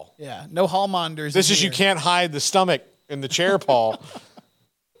chair Paul. Yeah. No hallmonders. This is you can't hide the stomach in the chair Paul.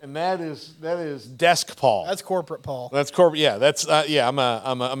 And that is desk Paul. That's corporate Paul. That's corporate. Yeah. That's I'm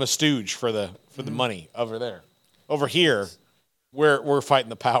a stooge for the money over there. Over here, we're fighting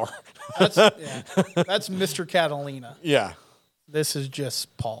the power. That's Mr. Catalina. Yeah. This is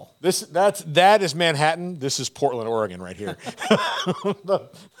just Paul. That is Manhattan. This is Portland, Oregon, right here.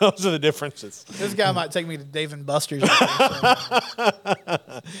 Those are the differences. This guy might take me to Dave and Buster's.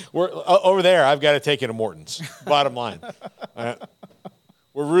 We're over there. I've got to take you to Morton's. Bottom line,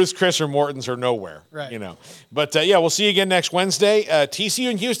 we're Ruth's, Chris, or Morton's or nowhere. Right. But we'll see you again next Wednesday. TCU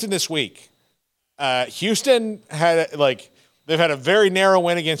and Houston this week. Houston had they've had a very narrow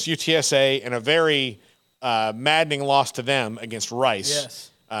win against UTSA and a very maddening loss to them against Rice.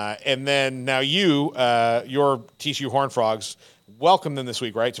 Yes. And then now your TCU Horned Frogs welcome them this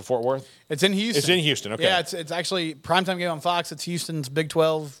week, right, to Fort Worth? It's in Houston. It's in Houston, okay. Yeah, it's actually primetime game on Fox. It's Houston's Big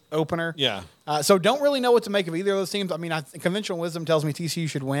 12 opener. Yeah. So don't really know what to make of either of those teams. I mean, conventional wisdom tells me TCU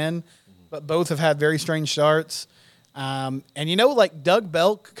should win, but both have had very strange starts. And Doug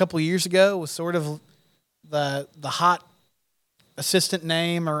Belk a couple of years ago was sort of the hot assistant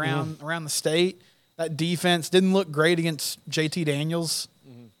name around the state. That defense didn't look great against JT Daniels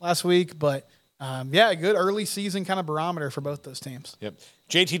last week, but a good early season kind of barometer for both those teams. Yep.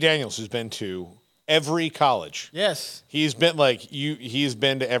 JT Daniels has been to every college. Yes. He's been he's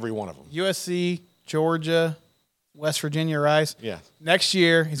been to every one of them. USC, Georgia, West Virginia, Rice. Yeah. Next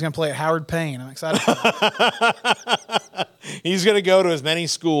year, he's going to play at Howard Payne. I'm excited for that. He's going to go to as many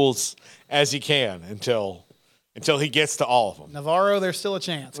schools as he can until he gets to all of them. Navarro, there's still a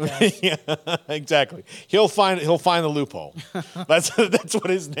chance, guys. Yeah, exactly. He'll find the loophole. That's what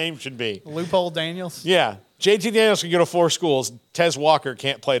his name should be. Loophole Daniels? Yeah. JT Daniels can go to 4 schools. Tez Walker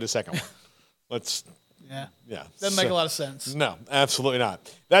can't play the second one. Yeah. Yeah. Doesn't make a lot of sense. No, absolutely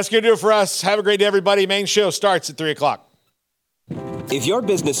not. That's going to do it for us. Have a great day, everybody. Main show starts at 3 o'clock. If your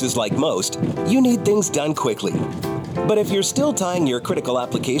business is like most, you need things done quickly. But if you're still tying your critical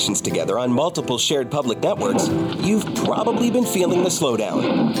applications together on multiple shared public networks, you've probably been feeling the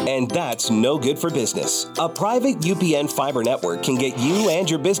slowdown. And that's no good for business. A private UPN fiber network can get you and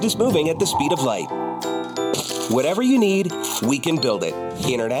your business moving at the speed of light. Whatever you need, we can build it.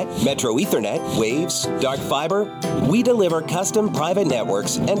 Internet, Metro Ethernet, Waves, dark fiber. We deliver custom private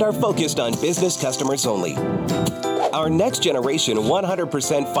networks and are focused on business customers only. Our next generation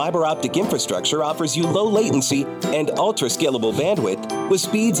 100% fiber optic infrastructure offers you low latency and ultra scalable bandwidth with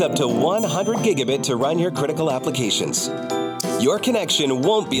speeds up to 100 gigabit to run your critical applications. Your connection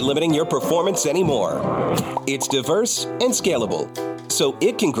won't be limiting your performance anymore. It's diverse and scalable, so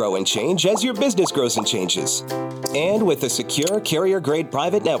it can grow and change as your business grows and changes. And with a secure carrier-grade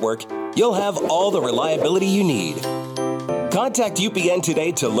private network, you'll have all the reliability you need. Contact UPN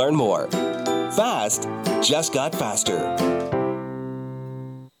today to learn more. Fast just got faster.